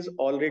vehicle is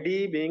already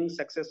being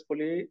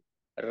successfully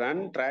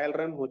run, trial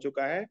run हो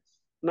चुका है।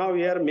 Now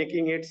we are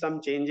making it some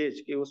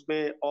changes कि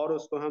उसमें और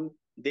उसको हम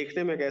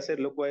देखने में कैसे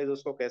लुक वाइज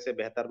उसको कैसे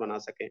बेहतर बना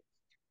सकें।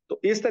 तो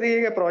इस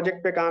तरीके के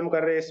प्रोजेक्ट पे काम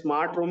कर रहे हैं।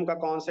 स्मार्ट रूम का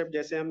कॉन्सेप्ट,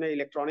 जैसे हमने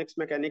इलेक्ट्रॉनिक्स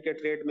मैकेनिक के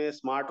ट्रेड में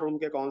स्मार्ट रूम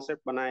के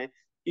कॉन्सेप्ट बनाए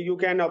कि you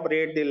can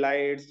operate the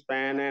lights,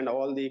 fan and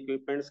all the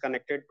equipments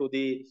connected to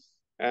the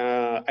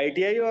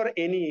ITI और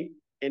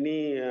any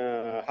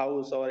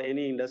house or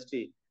any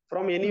industry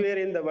from anywhere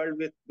in the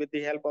world with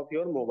the help of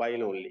your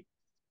mobile only.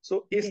 So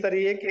इस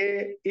तरीके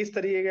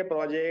के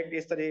project,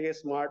 इस तरीके के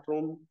smart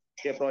room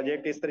के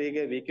project, इस तरीके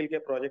के व्हीकल के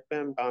प्रोजेक्ट पे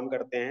हम काम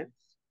करते हैं।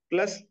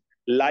 प्लस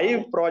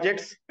लाइव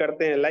प्रोजेक्ट्स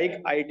करते हैं, लाइक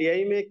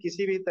ITI में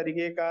किसी भी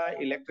तरीके का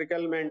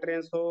इलेक्ट्रिकल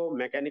मेंटेनेंस हो,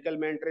 मैकेनिकल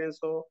मेंटेनेंस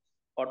हो,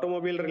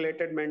 ऑटोमोबाइल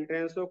रिलेटेड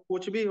मेंटेनेंस हो,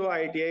 कुछ भी हो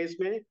ITIs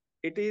में,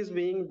 it is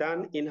being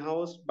done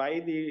in-house by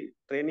the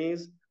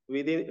trainees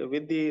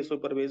with the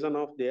supervision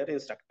of their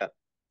instructor.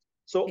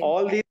 So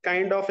all these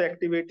kind of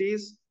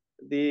activities,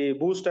 the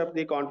boost up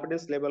the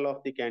confidence level of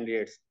the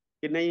candidates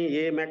कि नहीं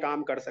ये मैं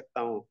काम कर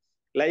सकता हूँ।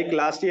 Like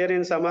last year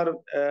in summer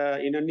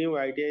in a new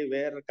ITI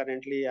where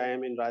currently I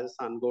am in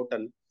Rajasthan,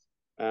 Gotan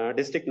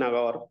district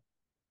Nagaur,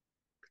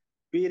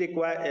 we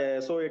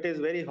require so it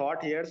is very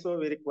hot here, so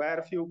we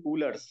require few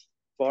coolers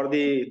for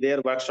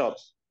their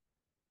workshops.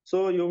 So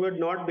you would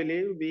not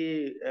believe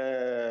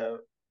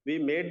we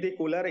made the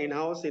cooler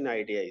in-house in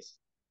ITIs.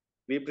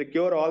 We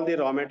procure all the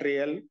raw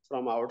material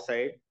from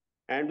outside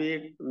and we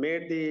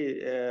made the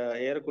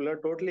air cooler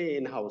totally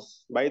in-house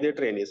by the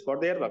trainees for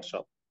their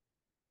workshop.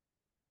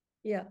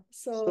 Yeah.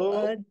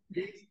 So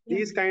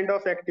these kind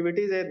of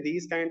activities and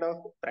these kind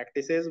of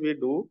practices we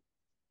do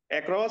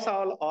across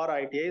all our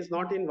ITIs,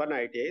 not in one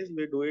ITIs,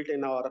 we do it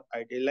in our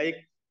ITI.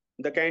 Like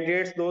the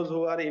candidates, those who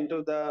are into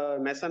the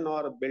mason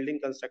or building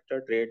constructor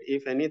trade,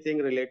 if anything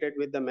related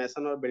with the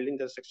mason or building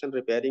construction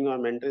repairing or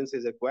maintenance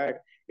is required,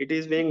 it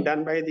is being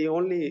done by the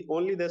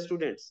only the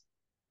students.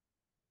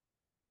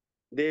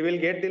 They will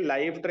get the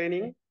live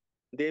training,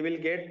 they will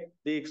get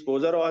the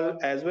exposure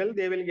as well,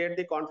 they will get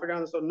the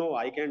confidence, so no,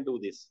 I can do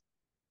this.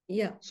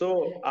 Yeah.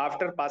 So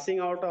after passing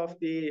out of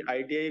the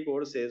ITI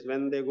courses,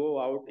 when they go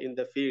out in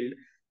the field,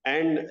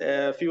 and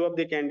few of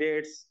the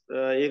candidates,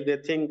 if they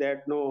think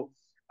that no,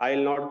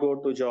 I'll not go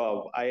to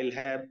job, I'll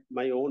have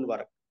my own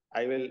work,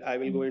 I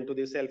will go into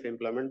the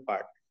self-employment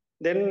part,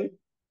 then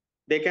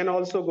they can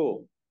also go.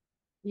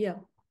 Yeah.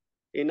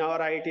 In our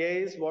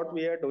ITIs, what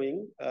we are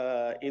doing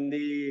in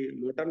the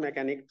motor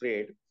mechanic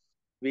trade,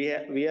 we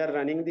are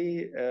running the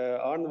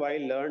earn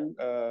while learn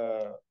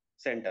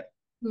center.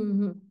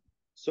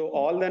 So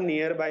all the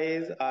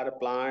nearbys, our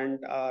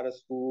plant, our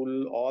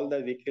school, all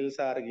the vehicles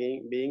are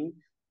being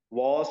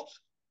washed,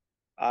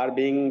 are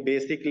being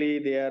basically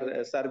they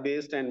are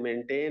serviced and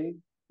maintained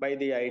by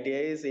the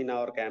ITIs in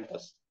our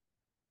campus.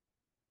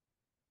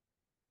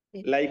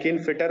 Like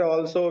in fitter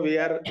also, we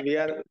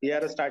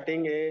are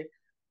starting a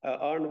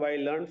earn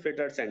while learn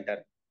fitter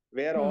center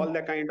where all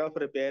the kind of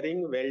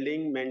repairing,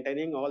 welding,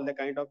 maintaining, all the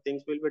kind of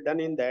things will be done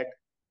in that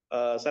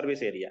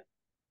service area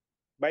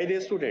by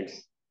the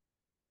students.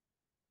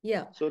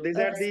 Yeah. So these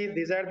are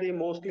the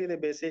mostly the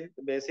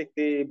basic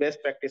the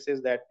best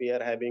practices that we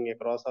are having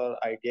across our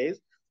ITIs,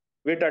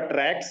 which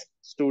attracts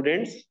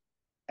students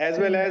as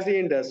well as the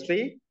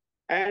industry,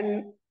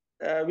 and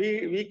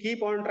we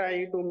keep on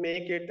trying to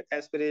make it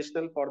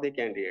aspirational for the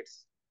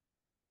candidates.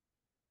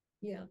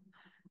 Yeah.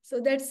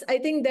 So I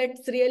think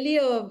that's really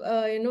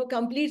a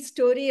complete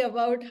story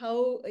about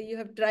how you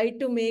have tried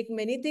to make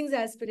many things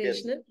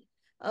aspirational. Yes.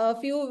 A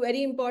few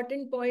very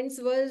important points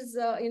was,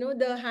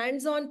 the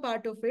hands-on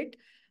part of it,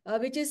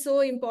 which is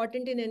so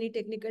important in any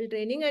technical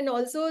training, and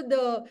also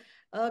the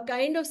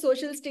kind of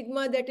social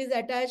stigma that is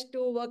attached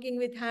to working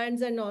with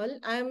hands and all.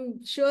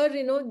 I'm sure,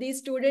 these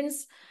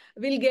students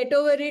will get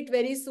over it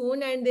very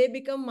soon and they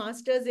become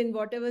masters in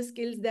whatever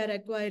skills they're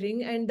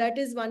acquiring. And that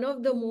is one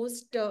of the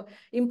most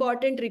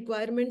important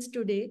requirements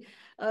today,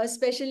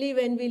 especially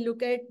when we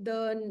look at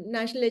the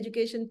National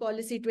Education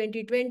Policy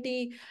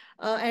 2020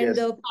 and Yes.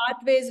 the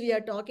pathways we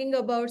are talking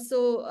about.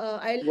 So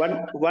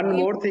One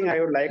more thing I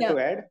would like yeah. to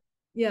add.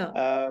 Yeah.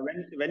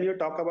 When you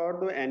talk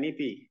about the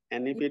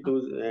NEP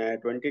to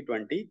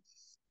 2020,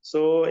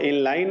 so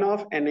in line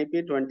of NEP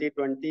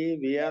 2020,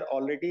 we are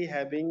already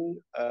having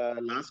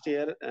last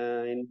year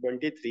in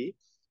 23,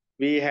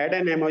 we had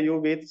an MOU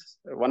with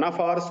one of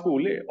our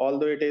school,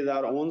 although it is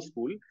our own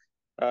school,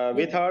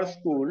 with our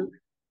school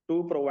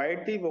to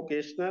provide the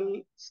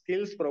vocational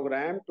skills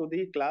program to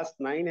the class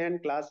 9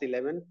 and class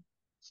 11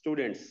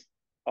 students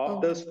of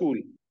the school.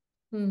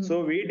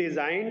 So we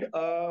designed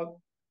a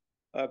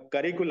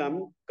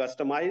curriculum,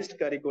 customized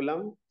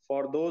curriculum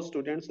for those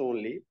students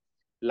only.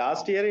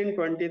 Last year in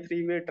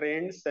 23, we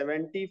trained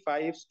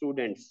 75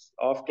 students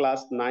of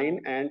class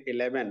 9 and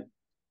 11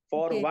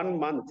 for 1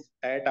 month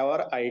at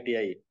our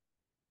ITI.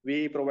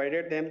 We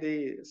provided them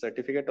the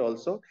certificate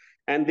also.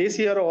 And this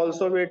year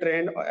also we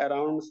trained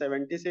around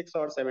 76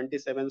 or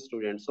 77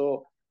 students.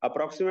 So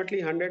approximately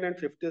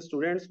 150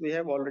 students we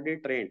have already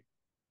trained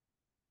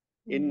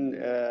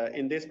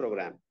in this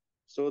program.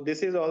 So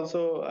this is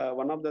also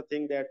one of the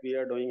things that we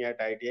are doing at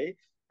ITI,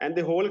 and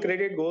the whole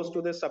credit goes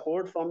to the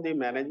support from the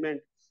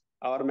management.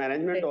 Our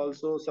management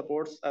also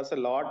supports us a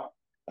lot.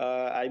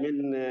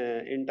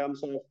 In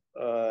terms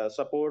of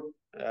support,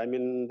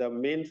 the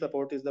main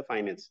support is the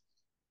finance.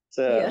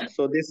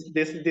 So this is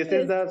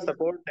the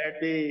support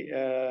that we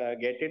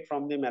get it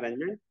from the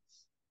management.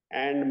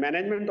 And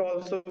management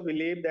also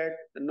believe that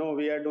no,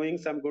 we are doing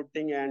some good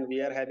thing and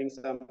we are having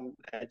some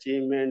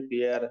achievement.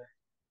 We are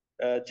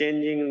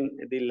changing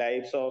the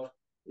lives of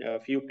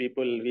few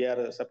people. We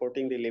are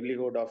supporting the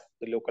livelihood of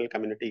the local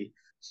community.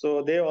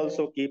 So they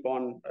also keep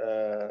on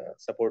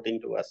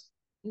supporting to us.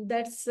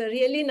 That's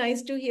really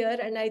nice to hear.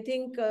 And I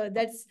think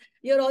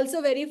you're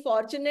also very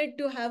fortunate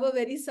to have a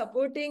very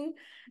supporting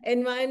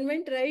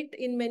environment, right,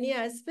 in many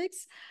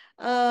aspects.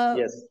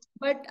 Yes.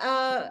 But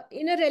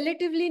in a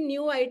relatively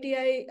new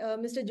ITI,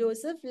 Mr.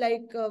 Joseph,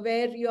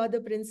 where you are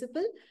the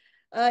principal,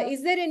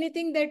 is there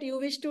anything that you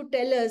wish to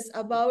tell us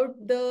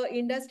about the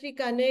industry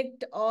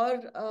connect or,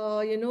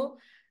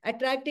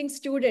 attracting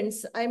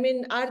students? I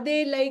mean, are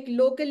they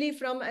locally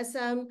from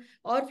Assam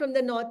or from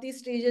the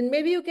Northeast region?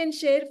 Maybe you can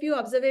share a few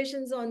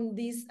observations on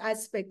these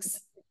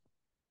aspects.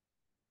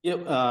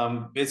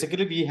 Yeah,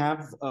 basically we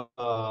have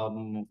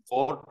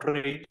 4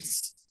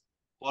 trades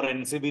for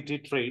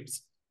NCVT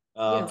trades,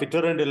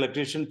 fitter and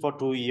electrician for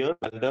 2 years,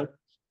 welder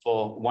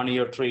for 1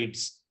 year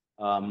trades.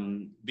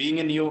 Being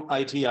a new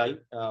ITI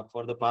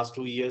for the past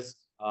 2 years,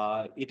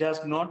 it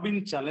has not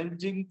been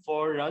challenging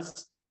for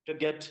us to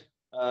get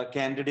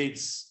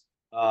candidates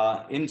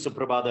in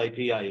Suprabhat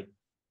ITI.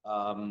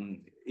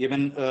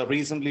 Even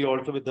recently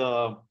also with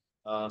the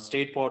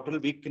state portal,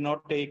 we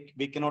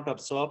cannot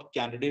absorb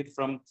candidate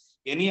from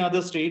any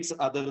other states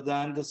other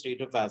than the state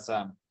of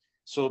Assam.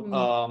 So,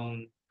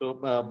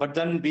 but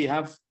then we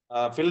have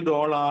filled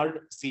all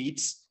our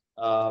seats.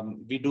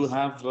 We do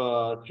have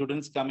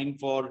students coming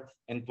for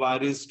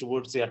inquiries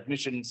towards the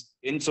admissions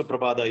in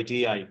Suprabhat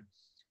ITI.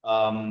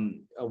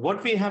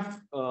 What we have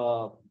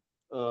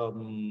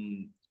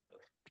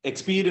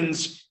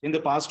experienced in the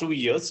past 2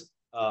 years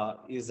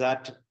is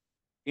that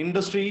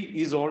industry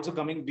is also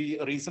coming. We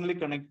recently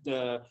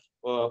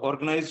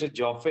organized a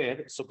job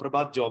fair,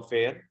 Suprabhat job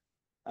fair,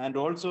 and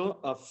also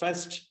a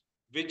fest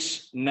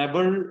which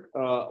never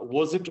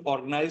was it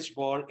organized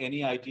for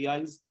any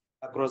ITIs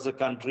across the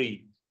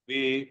country.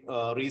 We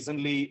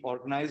recently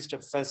organized a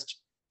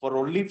fest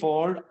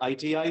for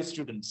ITI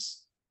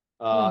students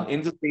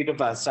in the state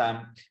of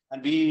Assam,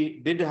 and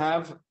we did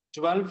have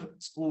 12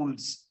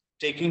 schools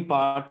taking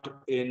part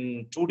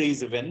in 2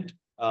 days event,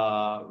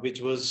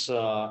 which was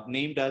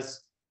named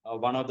as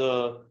one of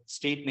the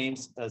state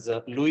names as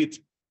a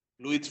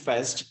Luith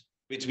Fest,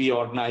 which we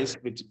organized.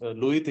 Which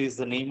Luith is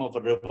the name of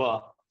a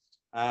river,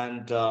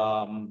 and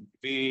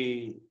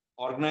we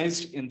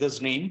organized in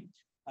this name.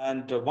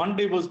 And 1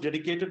 day was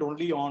dedicated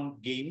only on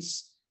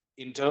games,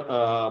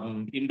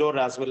 indoor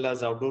as well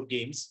as outdoor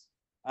games.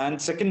 And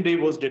 2nd day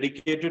was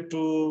dedicated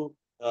to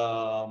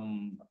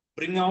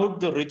bring out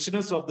the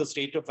richness of the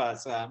state of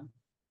Assam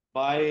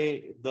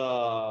by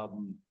the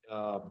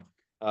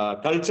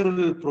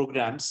cultural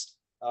programs.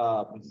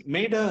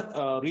 Made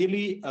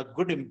really a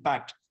good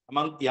impact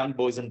among young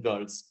boys and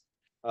girls.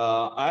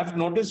 I've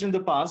noticed in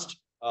the past,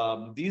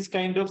 these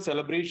kind of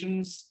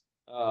celebrations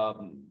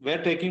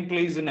were taking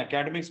place in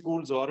academic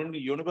schools or in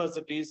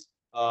universities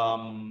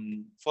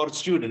for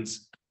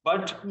students.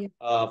 But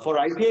for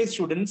ITI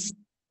students,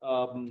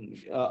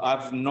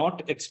 I've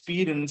not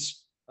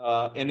experienced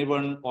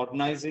anyone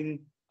organizing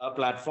a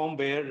platform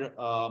where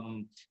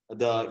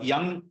the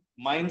young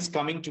minds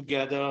coming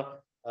together.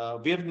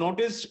 We have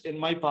noticed in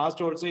my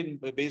past also,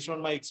 based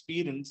on my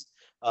experience,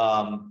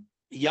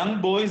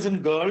 young boys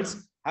and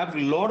girls have a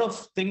lot of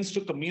things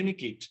to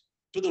communicate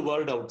to the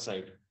world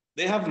outside.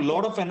 They have a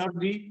lot of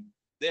energy,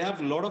 they have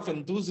a lot of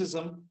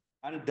enthusiasm,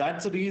 and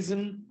that's the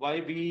reason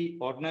why we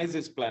organize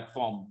this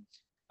platform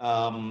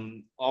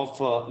of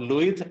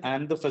Louith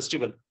and the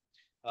festival.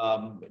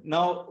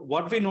 Now,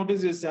 what we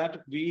notice is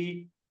that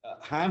we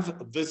have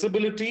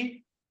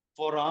visibility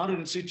for our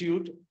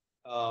institute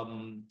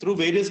through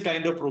various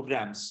kind of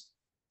programs.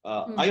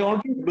 I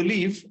always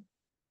believe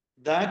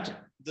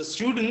that the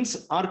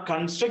students are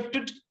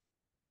constructed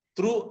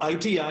through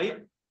ITI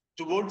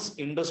towards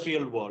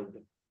industrial world.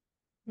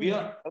 We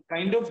are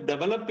kind of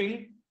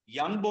developing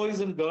young boys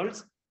and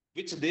girls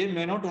which they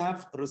may not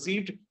have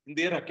received in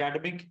their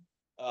academic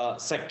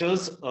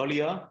sectors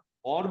earlier,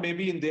 or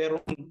maybe in their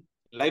own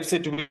life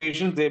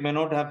situations, they may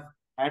not have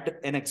had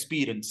an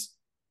experience.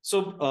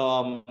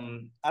 So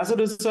as a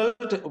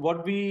result,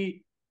 what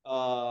we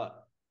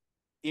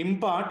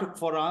impart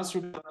for our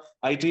students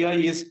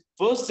ITI is,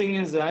 first thing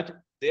is that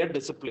their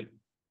discipline,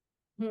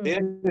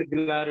 their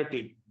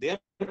regularity, their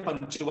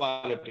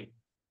punctuality.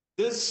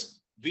 This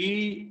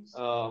we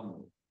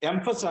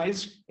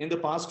emphasized in the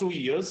past 2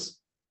 years,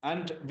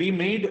 and we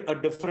made a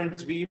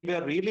difference. We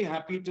were really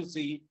happy to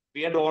see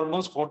we had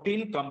almost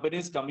 14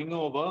 companies coming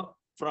over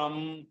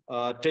from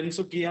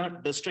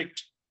Tinsukia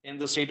district in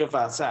the state of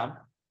Assam.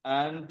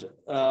 And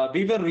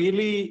we were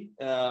really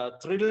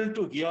thrilled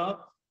to hear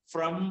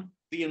from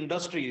the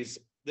industries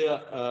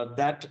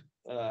that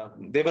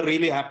they were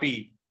really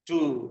happy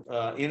to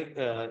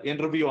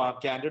interview our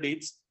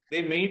candidates.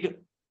 They made,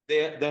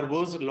 there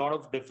was a lot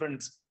of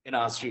difference in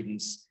our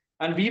students.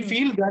 And we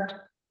feel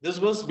that this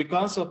was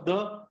because of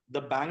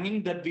the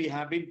banging that we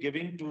have been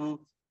giving to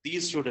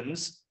these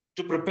students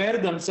to prepare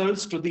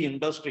themselves to the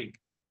industry.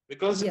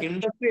 Because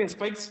industry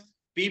expects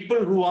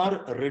people who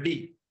are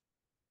ready.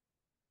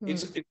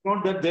 It's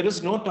not that there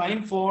is no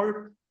time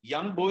for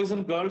young boys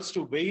and girls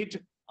to wait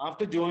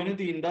after joining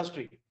the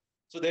industry.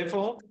 So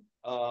therefore,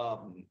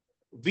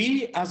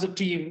 we as a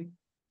team,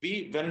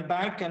 we went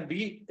back and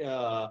we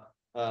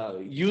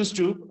used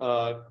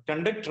to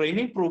conduct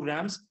training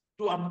programs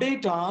to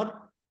update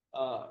our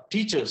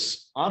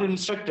teachers, our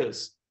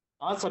instructors,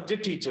 our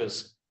subject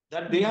teachers,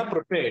 that they are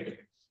prepared.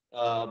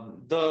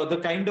 The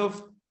kind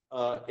of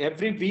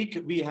every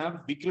week we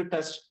have weekly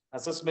test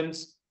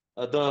assessments,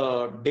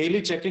 the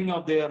daily checking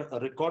of their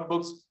record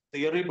books,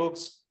 theory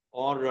books,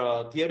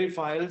 or theory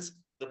files,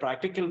 the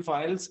practical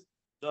files,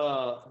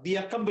 the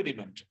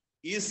accompaniment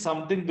is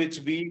something which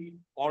we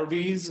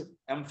always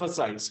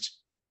emphasized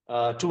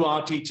to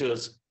our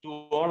teachers, to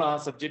all our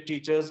subject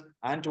teachers,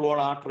 and to all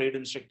our trade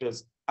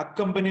instructors.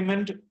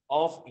 Accompaniment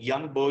of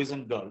young boys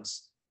and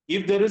girls.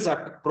 If there is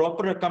a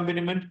proper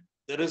accompaniment,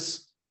 there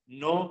is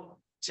no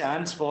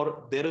chance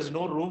for, there is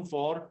no room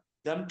for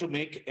them to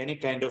make any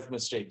kind of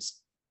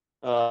mistakes.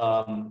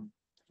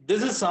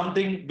 This is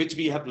something which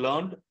we have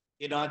learned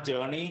in our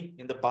journey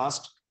in the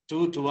past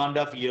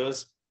 2.5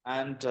 years.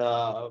 And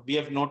we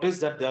have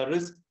noticed that there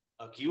is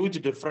a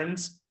huge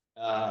difference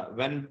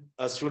when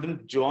a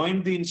student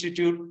joined the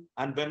institute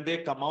and when they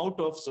come out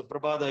of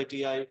Suprabhat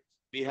ITI.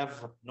 We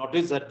have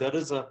noticed that there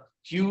is a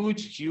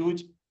huge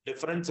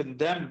difference in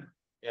them.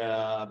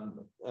 The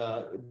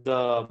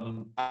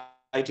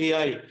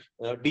ITI,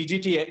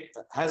 DGT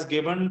has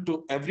given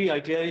to every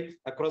ITI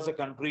across the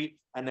country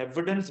an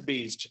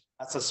evidence-based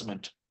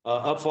assessment,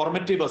 a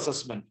formative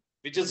assessment,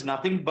 which is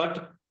nothing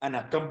but an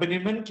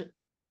accompaniment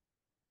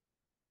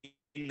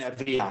in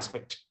every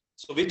aspect.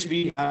 So which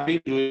we have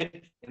been doing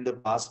in the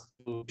past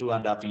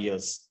 2.5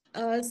 years.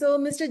 So,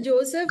 Mr.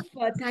 Joseph,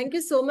 thank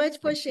you so much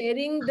for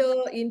sharing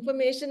the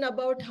information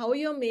about how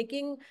you're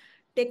making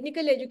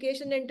technical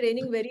education and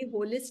training very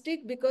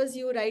holistic, because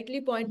you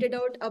rightly pointed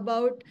out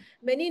about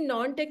many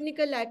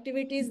non-technical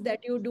activities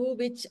that you do,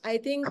 which I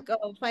think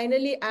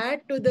finally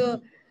add to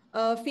the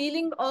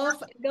feeling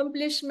of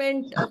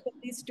accomplishment for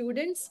these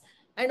students.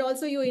 And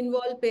also you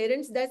involve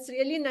parents. That's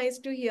really nice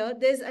to hear.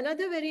 There's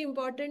another very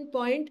important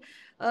point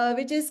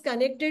which is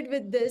connected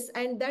with this,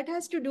 and that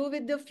has to do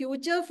with the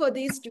future for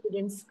these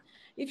students.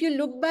 If you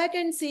look back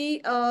and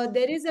see,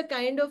 there is a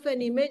kind of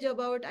an image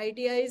about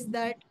ITIs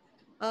that,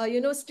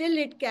 still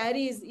it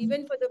carries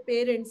even for the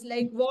parents,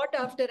 like what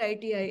after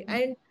ITI?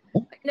 And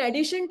in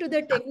addition to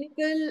the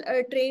technical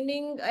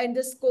training and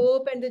the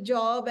scope and the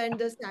job and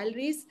the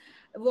salaries,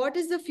 what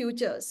is the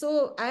future?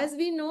 So as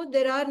we know,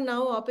 there are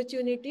now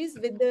opportunities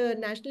with the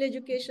National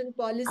Education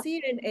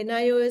Policy and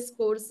NIOS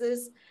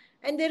courses,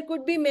 and there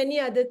could be many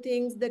other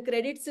things, the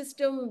credit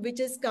system, which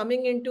is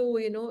coming into,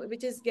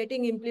 which is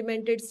getting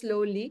implemented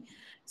slowly.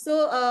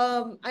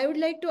 So I would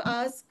like to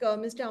ask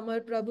Mr.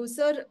 Amarr Prabhu,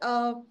 sir,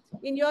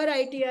 in your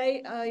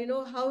ITI,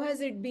 how has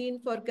it been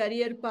for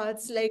career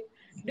paths? Like,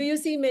 do you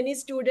see many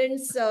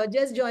students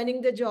just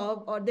joining the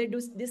job, or they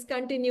do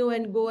discontinue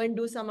and go and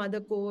do some other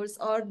course,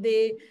 or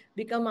they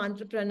become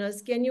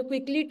entrepreneurs? Can you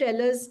quickly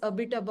tell us a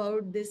bit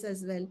about this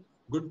as well?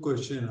 Good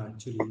question,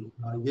 actually.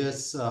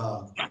 Yes,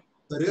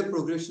 career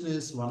progression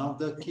is one of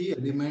the key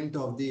element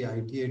of the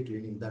ITI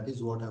training. That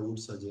is what I would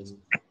suggest.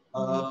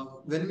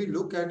 When we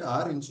look at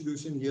our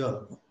institution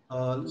here,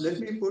 let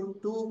me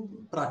put two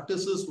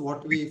practices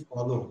what we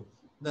follow.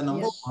 The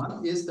number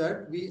one is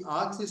that we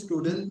ask the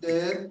student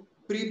their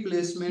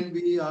pre-placement,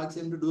 we ask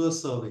them to do a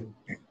survey.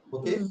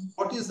 Okay,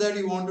 what is that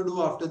you want to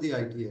do after the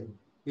ITI?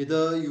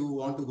 Either you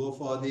want to go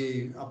for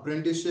the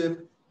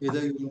apprenticeship,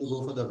 either you want to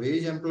go for the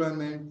wage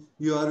employment,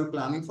 you are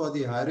planning for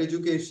the higher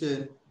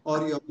education,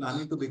 or you are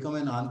planning to become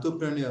an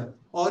entrepreneur,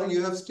 or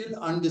you have still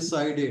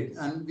undecided.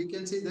 And we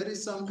can see there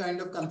is some kind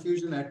of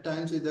confusion at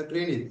times with the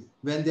trainees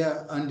when they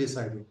are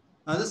undecided.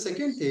 And the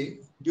second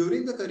thing,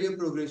 during the career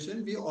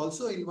progression, we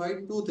also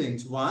invite two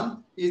things.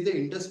 One is the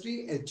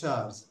industry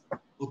HRs,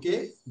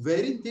 okay,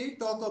 wherein they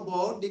talk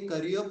about the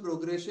career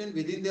progression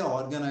within their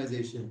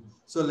organization.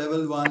 So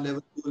level 1,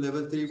 level 2,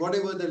 level 3,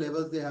 whatever the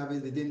levels they have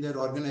within their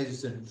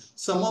organization.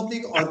 Some of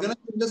the organized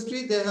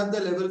industry, they have the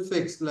level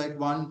fixed, like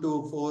 1,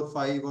 2, 4,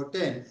 5, or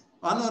 10.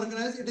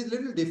 Unorganized, it is a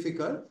little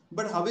difficult.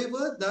 But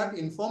however, that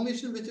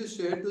information which is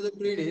shared to the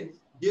trainee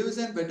gives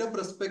a better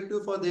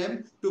perspective for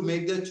them to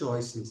make their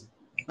choices.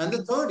 And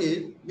the third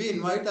is, we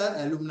invite our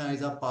alumni,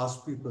 our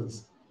past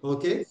pupils.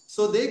 Okay,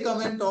 so they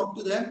come and talk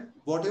to them,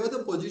 whatever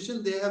the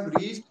position they have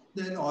reached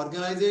in an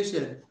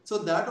organization. So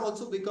that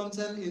also becomes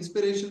an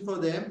inspiration for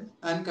them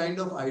and kind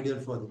of ideal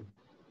for them.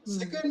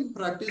 Second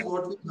practice,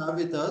 what we have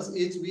with us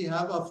is we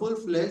have a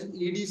full-fledged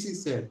EDC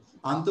cell,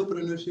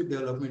 Entrepreneurship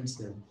Development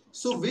Cell.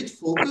 So which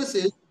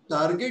focuses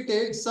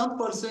targeted some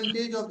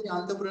percentage of the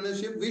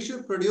entrepreneurship we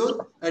should produce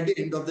at the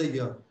end of the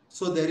year.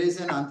 So there is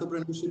an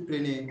entrepreneurship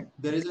training,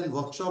 there is a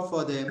workshop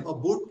for them, a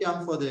boot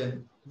camp for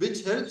them,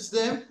 which helps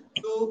them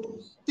to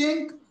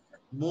think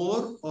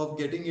more of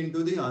getting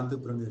into the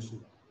entrepreneurship.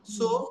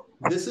 So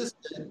this is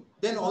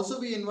then also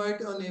we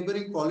invite our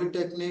neighboring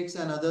polytechnics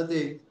and other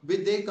things,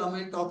 which they come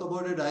and talk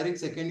about a direct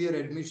second year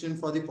admission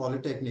for the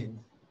polytechnic.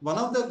 One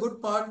of the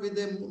good part with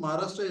the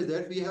Maharashtra is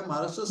that we have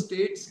Maharashtra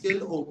State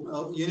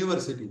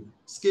University,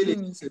 Skill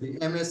University,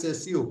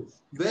 MSSU,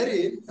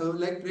 wherein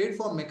like trade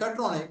for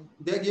mechatronic,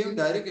 they are giving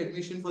direct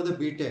admission for the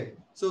BTech.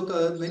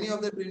 So many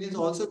of the trainees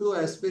also do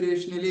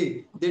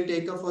aspirationally, they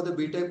take up for the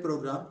BTech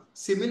program.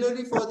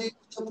 Similarly, for the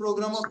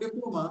program of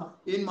diploma,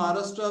 in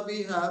Maharashtra,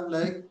 we have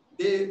like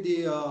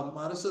the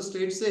Maharashtra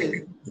state says,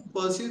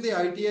 pursue the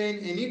ITI in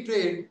any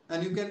trade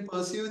and you can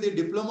pursue the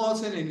diploma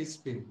also in any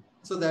stream.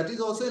 So that is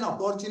also an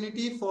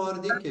opportunity for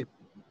the kid.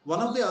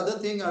 One of the other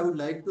thing I would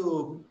like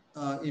to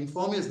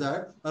inform is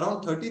that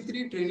around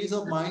 33 trainees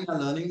of mine are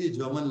learning the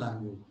German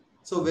language.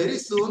 So very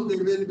soon they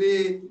will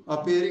be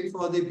appearing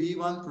for the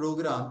B1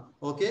 program,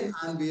 okay?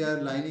 And we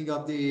are lining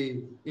up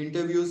the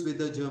interviews with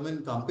the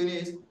German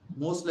companies,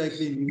 most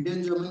likely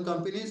Indian German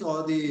companies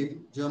or the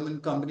German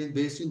companies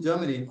based in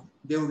Germany.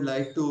 They would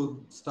like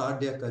to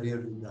start their career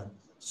with that.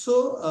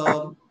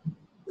 So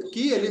the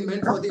key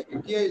element for the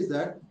ITI is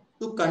that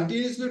to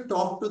continuously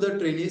talk to the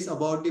trainees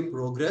about the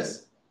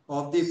progress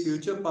of the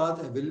future path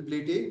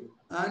availability.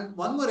 And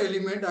one more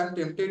element I'm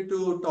tempted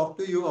to talk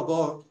to you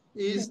about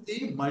is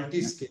the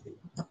multi-skill.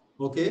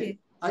 Okay.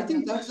 I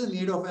think that's the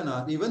need of an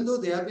art. Even though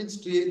they have been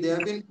trained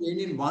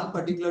in one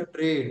particular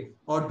trade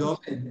or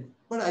domain,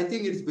 but I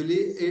think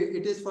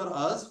it is for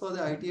us, for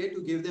the ITI,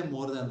 to give them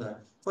more than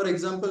that. For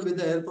example, with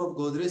the help of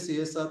Godrej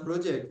CSR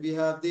project, we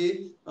have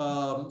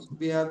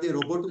the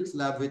robotics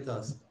lab with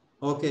us.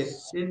 Okay,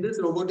 in this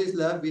robotics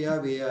lab, we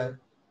have AI,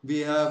 we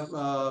have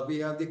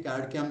the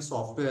CAD CAM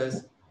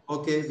softwares.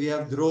 Okay, we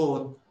have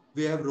drone,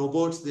 we have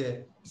robots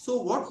there. So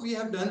what we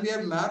have done, we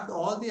have mapped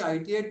all the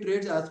ITI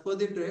trades as per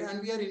the trade,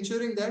 and we are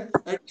ensuring that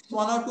at least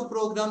one or two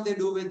programs they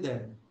do with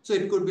them. So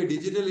it could be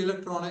digital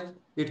electronics,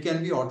 it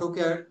can be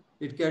AutoCAD,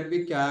 it can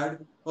be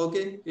CAD,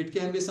 okay, it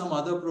can be some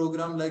other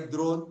program like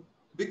drone.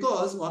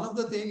 Because one of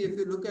the things, if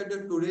you look at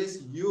the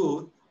today's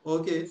youth,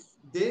 okay,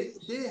 they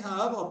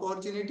have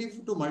opportunity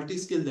to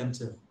multi-skill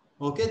themselves.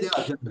 Okay, they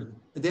are agile.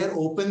 They are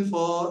open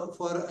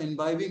for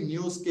imbibing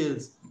new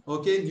skills,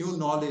 okay, new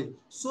knowledge.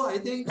 So I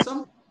think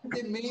some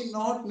they may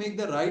not make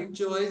the right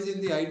choice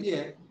in the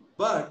ITI,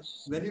 but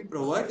when we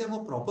provide them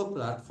a proper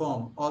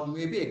platform or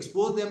maybe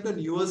expose them to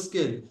newer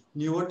skill,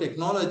 newer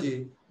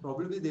technology,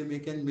 probably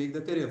can make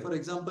the career. For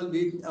example,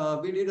 we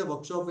did a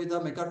workshop with a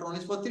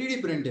mechatronics for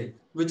 3D printing,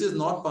 which is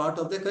not part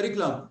of the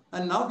curriculum.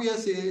 And now we are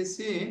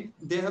seeing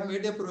they have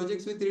made their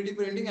projects with 3D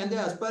printing and they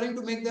are aspiring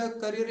to make their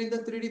career in the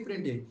 3D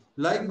printing.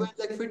 Likewise,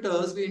 like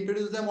fitters, we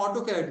introduce them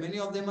AutoCAD. Many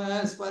of them are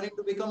aspiring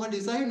to become a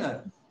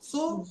designer.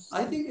 So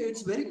I think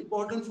it's very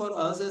important for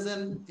us as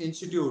an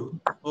institute,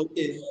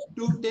 okay,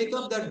 to take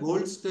up that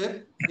bold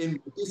step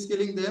in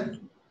skilling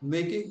them,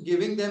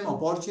 giving them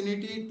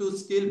opportunity to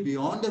skill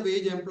beyond the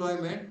wage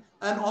employment,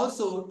 and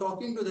also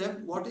talking to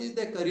them what is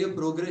their career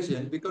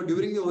progression. Because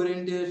during the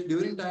orientation,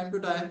 during time to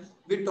time,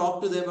 we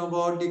talk to them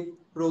about the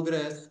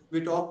progress.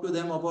 We talk to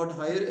them about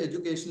higher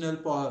educational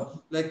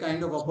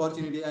kind of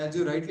opportunity. As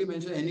you rightly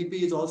mentioned, NEP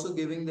is also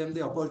giving them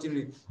the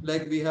opportunity.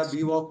 Like we have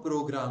BWOC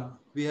program,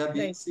 we have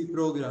BC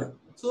program.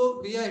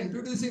 So we are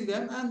introducing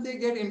them and they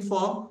get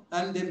informed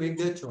and they make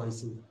their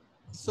choices.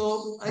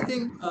 So I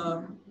think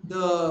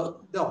the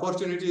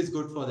opportunity is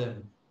good for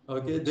them.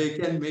 Okay, they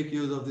can make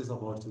use of these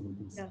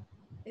opportunities. Yeah,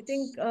 I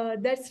think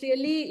that's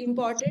really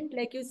important,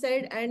 like you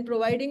said, and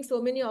providing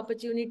so many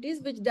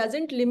opportunities, which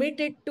doesn't limit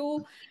it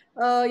to,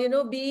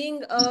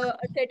 being a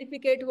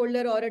certificate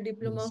holder or a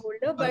diploma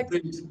holder, but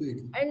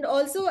and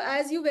also,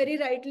 as you very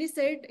rightly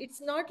said,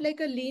 it's not like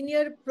a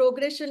linear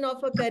progression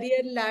of a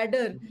career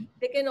ladder.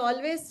 They can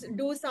always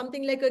do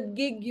something like a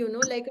gig,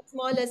 like a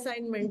small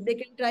assignment. They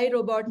can try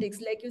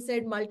robotics, like you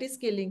said,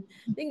 multi-skilling.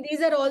 I think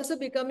these are also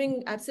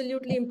becoming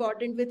absolutely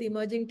important with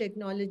emerging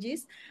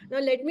technologies. Now,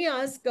 let me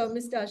ask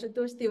Mr.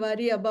 Ashutosh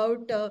Tiwari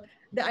about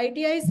the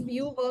ITIs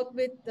you work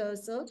with,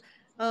 sir.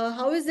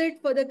 How is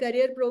it for the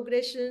career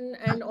progression,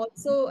 and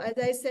also, as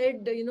I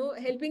said,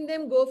 helping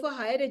them go for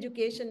higher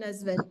education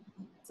as well?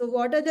 So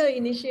what are the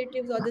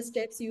initiatives or the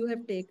steps you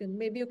have taken?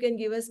 Maybe you can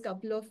give us a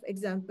couple of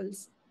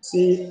examples.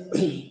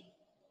 See,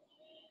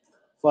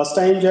 first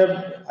time जब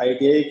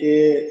ITI के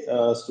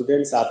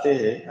students आते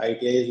हैं,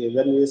 ITI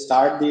when we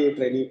start the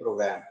training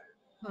program,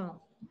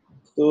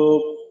 तो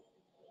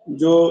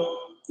जो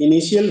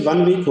initial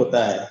 1 week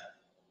होता है,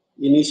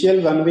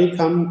 initial 1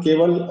 week हम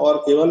केवल और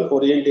केवल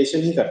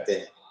ओरिएंटेशन ही करते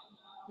हैं।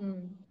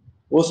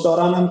 उस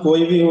दौरान हम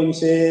कोई भी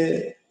उनसे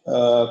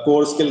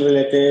course skill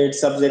related,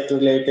 subject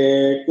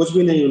related कुछ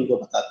भी नहीं उनको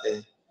बताते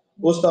हैं।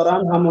 उस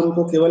दौरान हम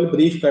उनको केवल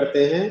ब्रीफ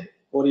करते हैं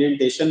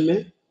ओरिएंटेशन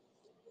में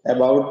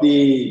about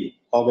the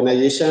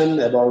organization,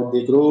 about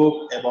the group,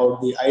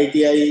 about the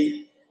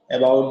ITI,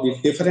 about the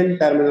different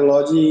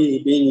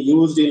terminology being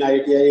used in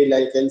ITI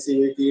like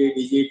NCVT,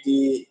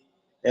 DGT,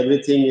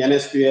 everything,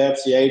 NSVEF,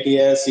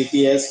 CITS,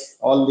 CTS,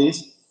 all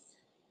these.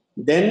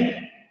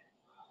 Then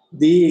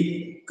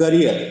the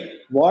career,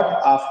 what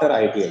after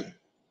ITI?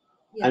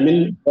 I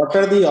mean, what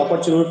are the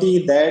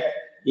opportunity that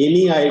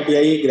any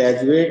ITI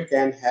graduate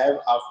can have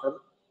after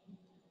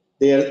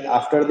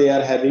they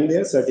are having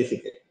their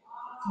certificate?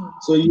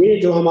 So ये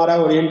जो हमारा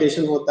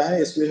orientation होता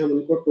है, इसमें हम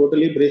उनको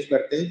totally brief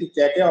करते हैं कि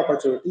क्या क्या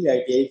अपॉर्चुनिटी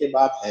ITI के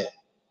बाद है।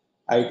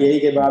 ITI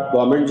के बाद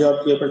गवर्नमेंट जॉब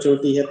की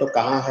अपॉर्चुनिटी है तो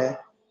कहाँ है,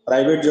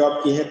 प्राइवेट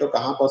जॉब की है तो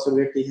कहाँ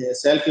पॉसिबिलिटी है,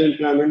 सेल्फ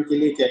एम्प्लॉयमेंट के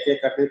लिए क्या क्या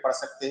करने पड़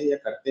सकते हैं या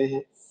करते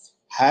हैं,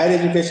 हायर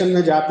एजुकेशन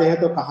में जाते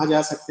हैं तो कहाँ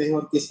जा सकते हैं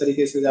और किस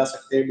तरीके से जा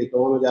सकते हैं,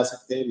 डिप्लोमा में जा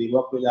सकते हैं,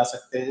 बीवॉक में जा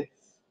सकते हैं,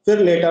 फिर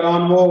लेटर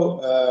ऑन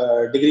वो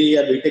डिग्री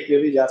या बीटेक में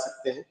भी जा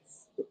सकते हैं।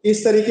 तो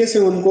इस तरीके से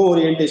उनको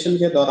ओरिएंटेशन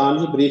के दौरान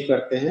ही ब्रीफ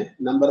करते हैं,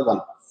 नंबर 1।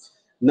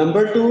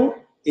 नंबर 2,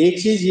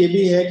 एक चीज ये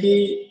भी है कि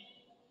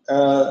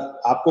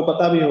आपको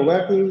पता भी होगा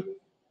कि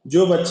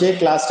जो बच्चे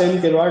क्लास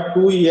 10 के बाद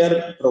 2 ईयर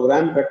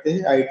प्रोग्राम करते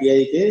हैं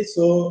ITI के,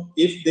 so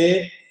if they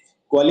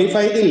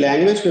qualify the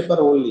language paper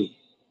only,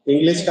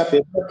 English का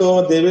पेपर,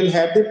 तो they will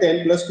have the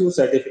 10+2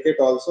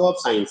 certificate also of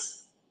science.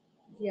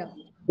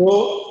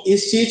 तो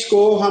इस चीज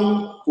को हम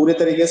पूरे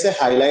तरीके से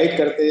हाईलाइट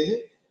करते हैं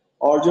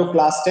और जो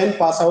क्लास 10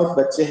 पास आउट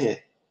बच्चे हैं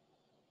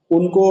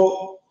उनको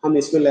हम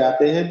इसमें ले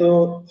आते हैं। तो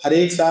हर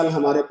एक साल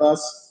हमारे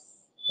पास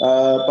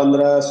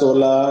 15,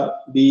 16,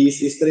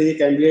 20 इस तरह के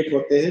कैंडिडेट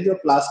होते हैं जो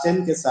क्लास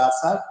 10 के साथ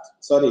साथ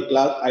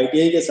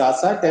ITI के साथ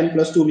साथ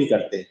 10+2 भी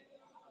करते हैं।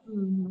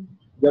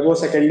 जब वो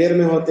सेकेंड ईयर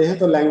में होते हैं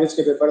तो लैंग्वेज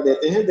के पेपर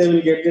देते हैं, they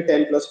will get the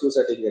 10+2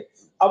 certificate.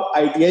 अब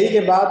ITI के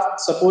बाद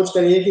सपोज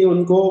करिए कि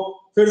उनको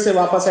फिर से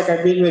वापस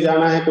एकेडमिक में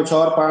जाना है, कुछ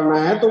और पढ़ना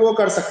है, तो वो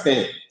कर सकते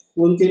हैं,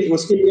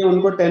 उसके लिए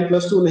उनको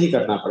 10+2 नहीं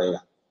करना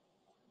पड़ेगा।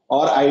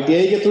 और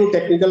ITI के थ्रू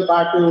टेक्निकल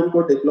पार्ट में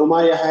उनको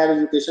डिप्लोमा या हायर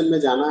एजुकेशन में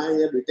जाना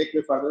है या बीटेक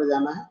में फर्दर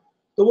जाना है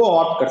तो वो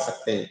ऑप्ट कर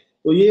सकते हैं।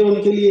 तो ये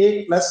उनके लिए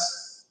एक प्लस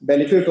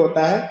बेनिफिट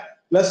होता है।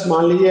 प्लस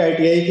मान लीजिए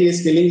ITI की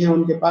स्किलिंग है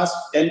उनके पास,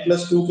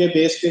 10+2 के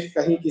बेस पे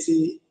कहीं किसी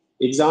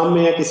एग्जाम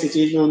में या किसी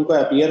चीज में उनको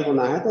अपीयर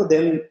होना है तो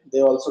then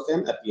they also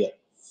can appear.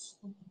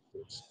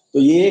 तो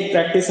ये एक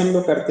प्रैक्टिस हम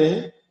लोग करते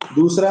हैं।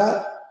 दूसरा,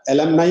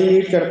 एलुमनाई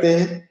मीट करते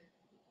हैं।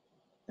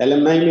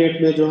 एलुमनाई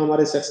मीट में जो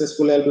हमारे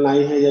सक्सेसफुल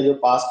एलुमनाई हैं या जो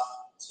पास्ट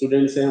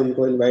स्टूडेंट्स हैं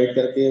उनको इनवाइट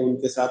करके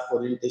उनके साथ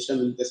ओरिएंटेशन,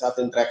 उनके साथ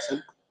इंटरेक्शन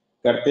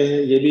करते हैं,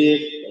 ये भी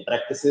एक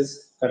प्रैक्टिसेस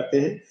करते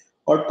हैं।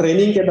 और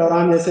ट्रेनिंग के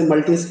दौरान, जैसे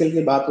मल्टी स्किल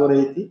की बात हो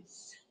रही थी,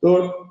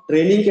 तो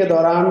ट्रेनिंग के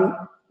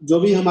दौरान जो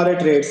भी हमारे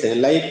ट्रेड्स हैं,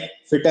 लाइक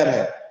फिटर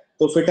है,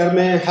 तो फिटर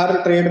में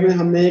हर ट्रेड में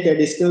हमने एक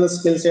एडिशनल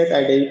स्किल सेट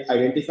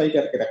आइडेंटिफाई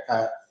करके रखा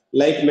है।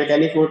 लाइक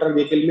मैकेनिक मोटर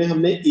व्हीकल में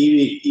हमने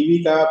ईवी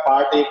का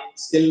पार्ट एक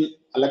स्किल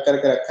अलग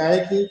करके रखा है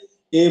कि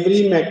every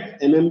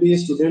MMB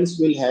students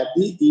will have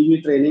the EV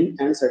training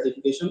and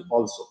certification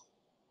also.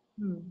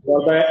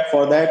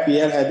 For that we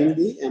are having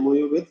the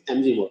MOU with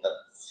MG Motor.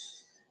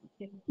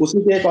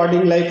 उसी के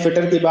अकॉर्डिंग लाइक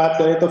फिटर की बात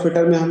करें तो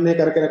फिटर में हमने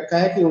करके रखा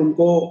है कि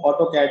उनको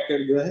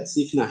AutoCAD जो है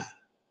सीखना है।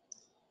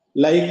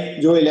 लाइक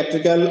जो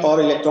इलेक्ट्रिकल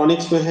और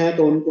इलेक्ट्रॉनिक्स में है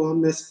तो उनको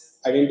हमने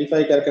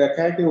आइडेंटिफाई करके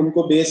रखा है कि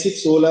उनको बेसिक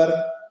सोलर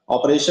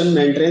ऑपरेशन,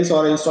 मेंटेनेंस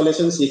और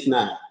इंस्टॉलेशन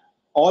सीखना है।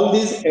 All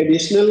these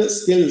additional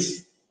skills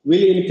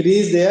will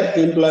increase their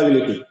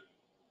employability.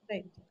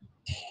 Right.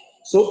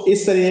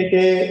 इस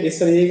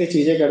तरीके की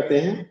चीजें करते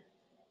हैं।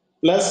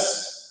 प्लस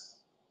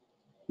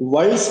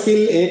वर्ल्ड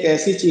स्किल एक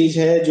ऐसी चीज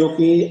है जो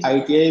कि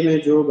ITI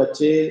में जो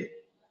बच्चे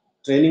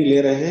ट्रेनिंग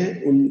ले रहे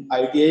हैं, उन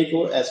ITI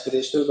को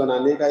एस्पिरेशनल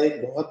बनाने का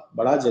एक बहुत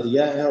बड़ा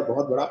जरिया है और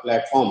बहुत बड़ा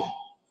प्लेटफॉर्म है।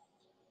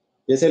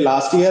 जैसे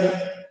लास्ट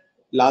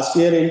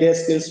ईयर इंडिया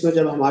स्किल्स में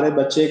जब हमारे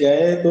बच्चे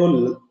गए तो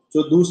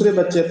जो दूसरे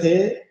बच्चे थे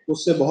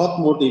उससे बहुत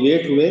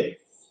मोटिवेट हुए,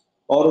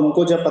 और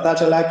उनको जब पता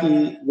चला कि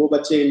वो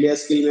बच्चे इंडिया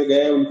स्किल में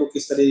गए, उनको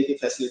किस तरीके की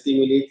फैसिलिटी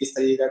मिली, किस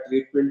तरीके का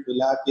ट्रीटमेंट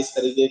मिला, किस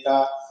तरीके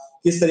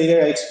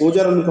का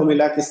एक्सपोजर उनको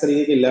मिला, किस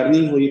तरीके की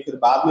लर्निंग हुई। फिर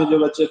बाद में जो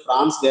बच्चे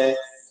फ्रांस गए,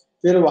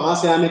 फिर वहां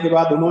से आने के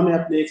बाद उन्होंने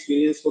अपने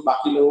एक्सपीरियंस को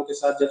बाकी लोगों के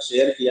साथ जब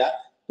शेयर किया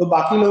तो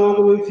बाकी लोगों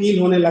को भी फील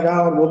होने लगा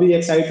और वो भी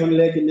एक्साइट होने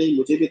लगे कि नहीं,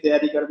 मुझे भी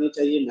तैयारी करनी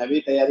चाहिए, मैं भी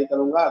तैयारी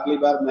करूंगा, अगली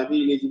बार मैं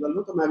भी एलिजिबल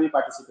हूँ तो मैं भी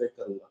पार्टिसिपेट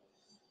करूंगा।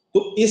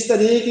 तो इस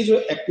तरीके की जो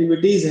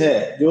एक्टिविटीज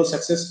है, जो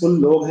सक्सेसफुल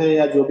लोग हैं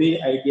या जो भी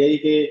ITI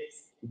के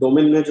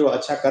डोमेन में जो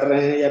अच्छा कर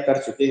रहे हैं या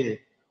कर चुके हैं,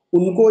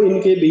 उनको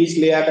इनके बीच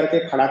ले आकर के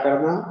खड़ा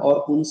करना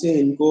और उनसे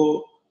इनको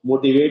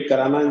मोटिवेट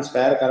कराना,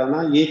 इंस्पायर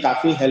कराना, ये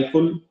काफी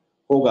हेल्पफुल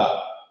होगा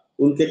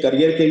उनके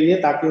करियर के लिए,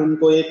 ताकि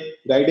उनको एक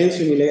गाइडेंस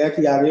भी मिलेगा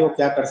कि आगे वो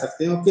क्या कर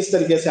सकते हैं और किस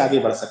तरीके से आगे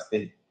बढ़ सकते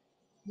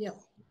हैं।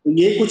 तो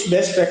ये कुछ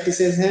बेस्ट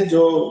प्रैक्टिसेस हैं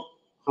जो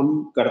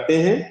हम करते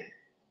हैं,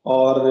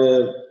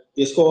 और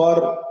इसको और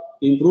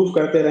इम्प्रूव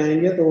करते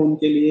रहेंगे तो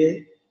उनके लिए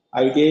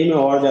ITI में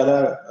और ज्यादा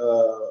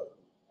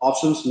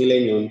ऑप्शंस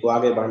मिलेंगे उनको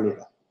आगे बढ़ने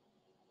का।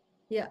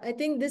 I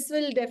think this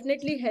will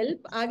definitely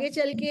help. आगे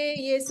चल के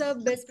ये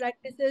सब बेस्ट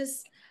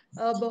प्रैक्टिसेस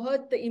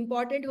बहुत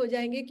इम्पोर्टेंट हो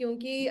जाएंगे,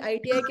 क्योंकि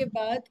ITI के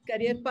बाद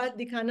करियर पाथ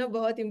दिखाना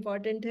बहुत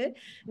इम्पोर्टेंट है।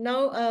 Now,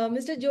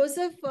 Mr.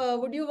 Joseph,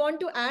 would you want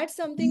to add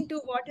something to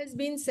what has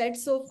been said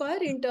so far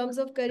in terms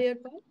of career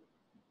path?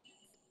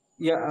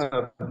 Yeah,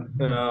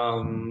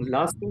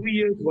 last 2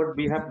 years, what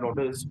we have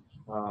noticed,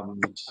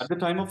 at the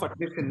time of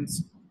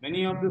admissions,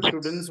 many of the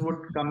students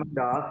would come and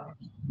ask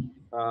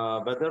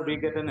whether we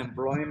get an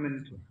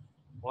employment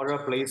or a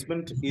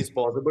placement is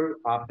possible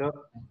after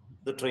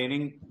the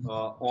training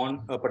on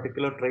a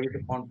particular trade,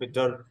 on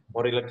fitter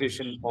or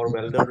electrician or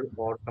welder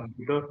or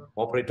computer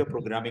operator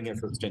programming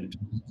assistant.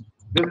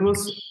 This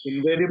was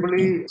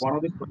invariably one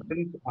of the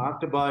questions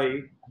asked by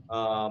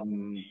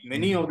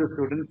many of the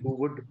students who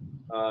would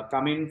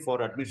come in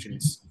for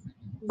admissions.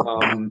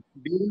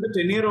 During the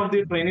tenure of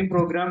the training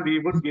program, we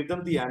would give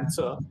them the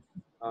answer.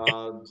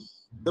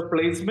 The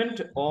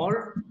placement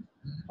or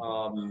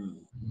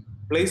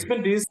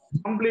placement is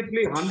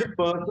completely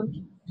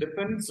 100%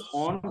 depends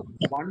on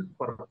one's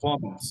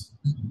performance.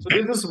 So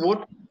this is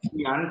what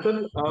the answer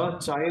a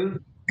child,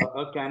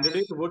 a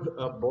candidate would,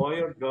 a boy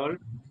or girl,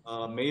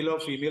 male or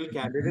female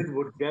candidate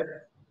would get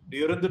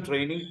during the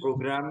training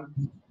program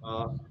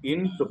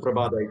in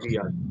Suprabhat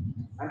ITI.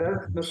 And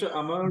as Mr.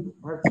 Amarr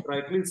has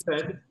rightly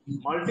said,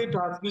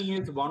 multitasking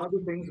is one of the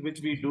things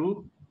which we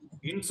do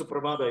in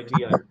Suprabhat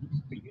ITI.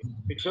 Be it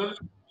fitter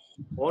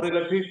or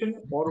electrician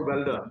or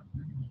welder,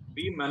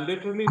 we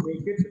mandatorily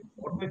make it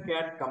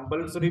AutoCAD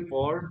compulsory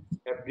for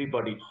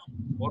everybody.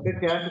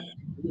 AutoCAD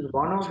is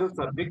one of the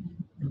subjects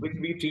which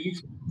we teach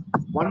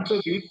once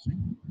a week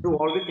to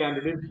all the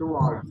candidates. 2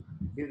 hours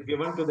is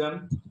given to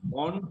them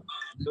on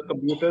the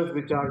computers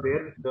which are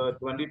there. The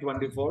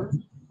 2024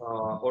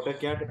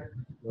 AutoCAD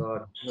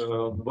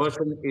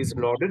version is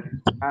loaded,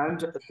 and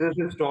this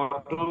is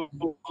taught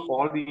to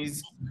all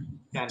these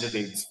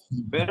candidates.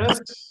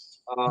 Whereas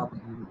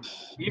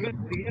even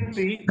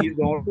CNC is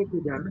also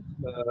to them,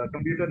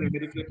 computer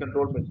numerical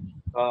control,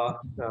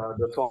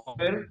 the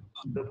software,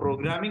 the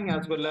programming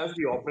as well as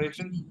the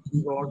operation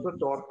is also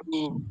taught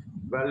to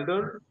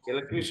welder,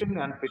 electrician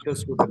and fitter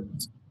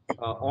students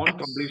on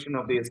completion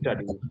of their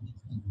studies.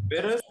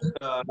 Whereas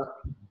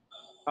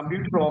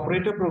computer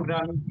operator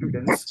programming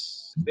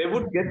students, they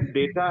would get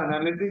data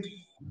analytics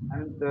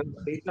and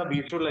data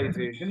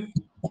visualization,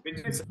 which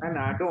is an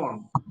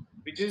add-on,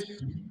 which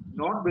is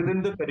not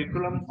within the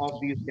curriculum of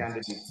these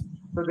candidates.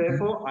 So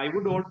therefore, I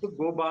would also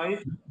go by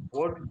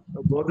what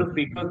both the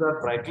speakers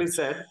have rightly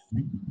said,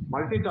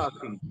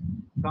 multitasking,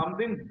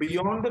 something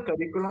beyond the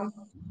curriculum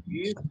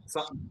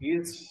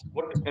is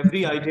what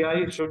every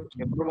ITI should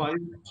improvise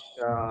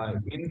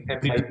in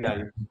every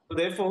ITI. So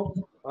therefore,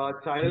 a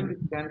child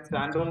can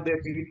stand on their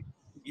feet,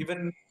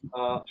 even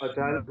a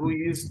child who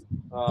is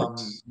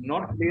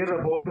not clear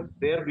about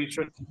their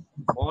vision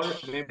or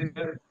maybe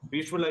their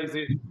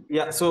visualization.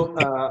 Yeah, so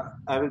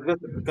I will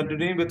just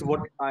continuing with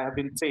what I have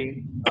been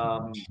saying.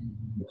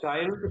 The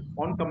child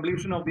on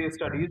completion of their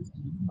studies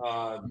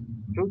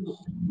should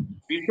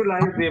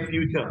visualize their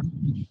future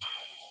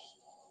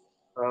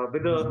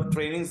with the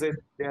trainings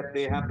that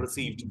they have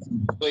received.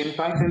 So in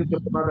fact, in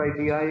Suprabhat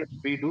ITI,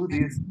 we do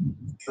this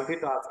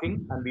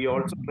multitasking and we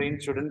also train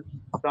students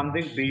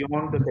something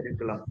beyond the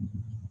curriculum.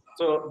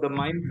 So the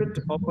mindset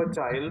of a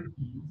child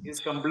is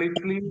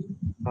completely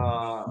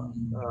uh,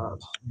 uh,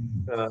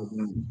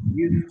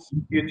 is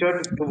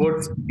futured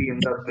towards the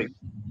industry.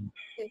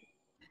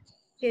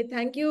 Okay,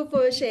 thank you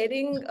for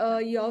sharing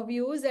your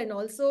views and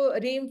also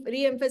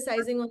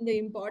re-emphasizing on the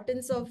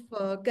importance of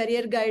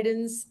career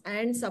guidance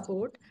and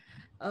support.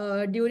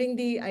 during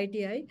the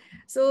ITI.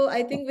 So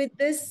I think with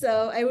this,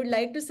 I would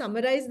like to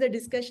summarize the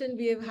discussion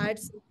we have had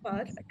so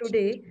far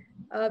today,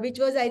 which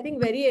was, I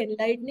think, very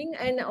enlightening.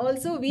 And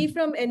also we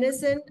from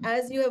NSN,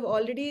 as you have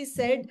already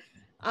said,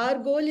 our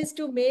goal is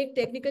to make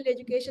technical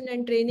education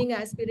and training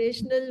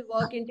aspirational,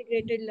 work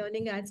integrated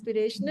learning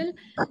aspirational.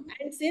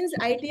 And since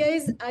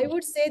ITIs, I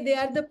would say they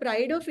are the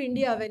pride of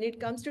India when it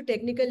comes to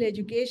technical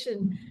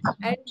education.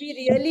 And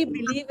we really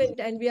believe in it,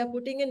 and we are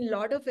putting in a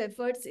lot of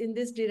efforts in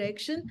this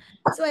direction.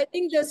 So I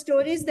think the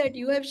stories that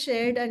you have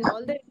shared and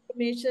all the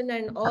information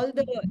and all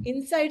the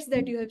insights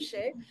that you have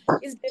shared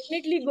is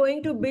definitely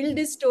going to build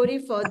this story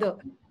further.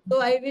 So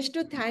I wish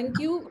to thank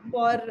you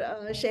for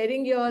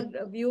sharing your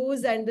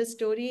views and the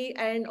story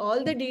and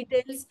all the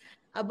details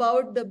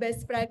about the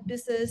best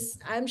practices.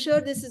 I'm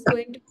sure this is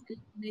going to help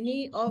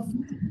many of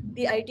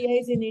the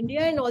ITIs in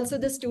India and also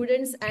the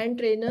students and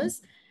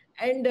trainers.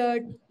 And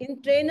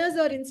in trainers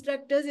or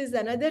instructors is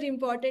another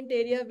important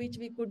area which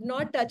we could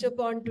not touch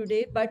upon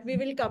today, but we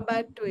will come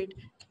back to it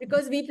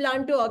because we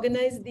plan to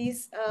organize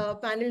these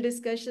panel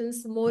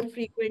discussions more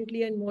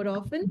frequently and more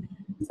often.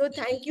 So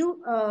thank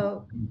you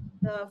for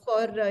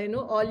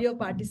all your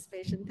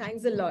participation.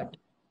 Thank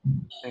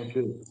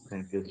you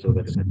so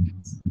very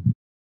much.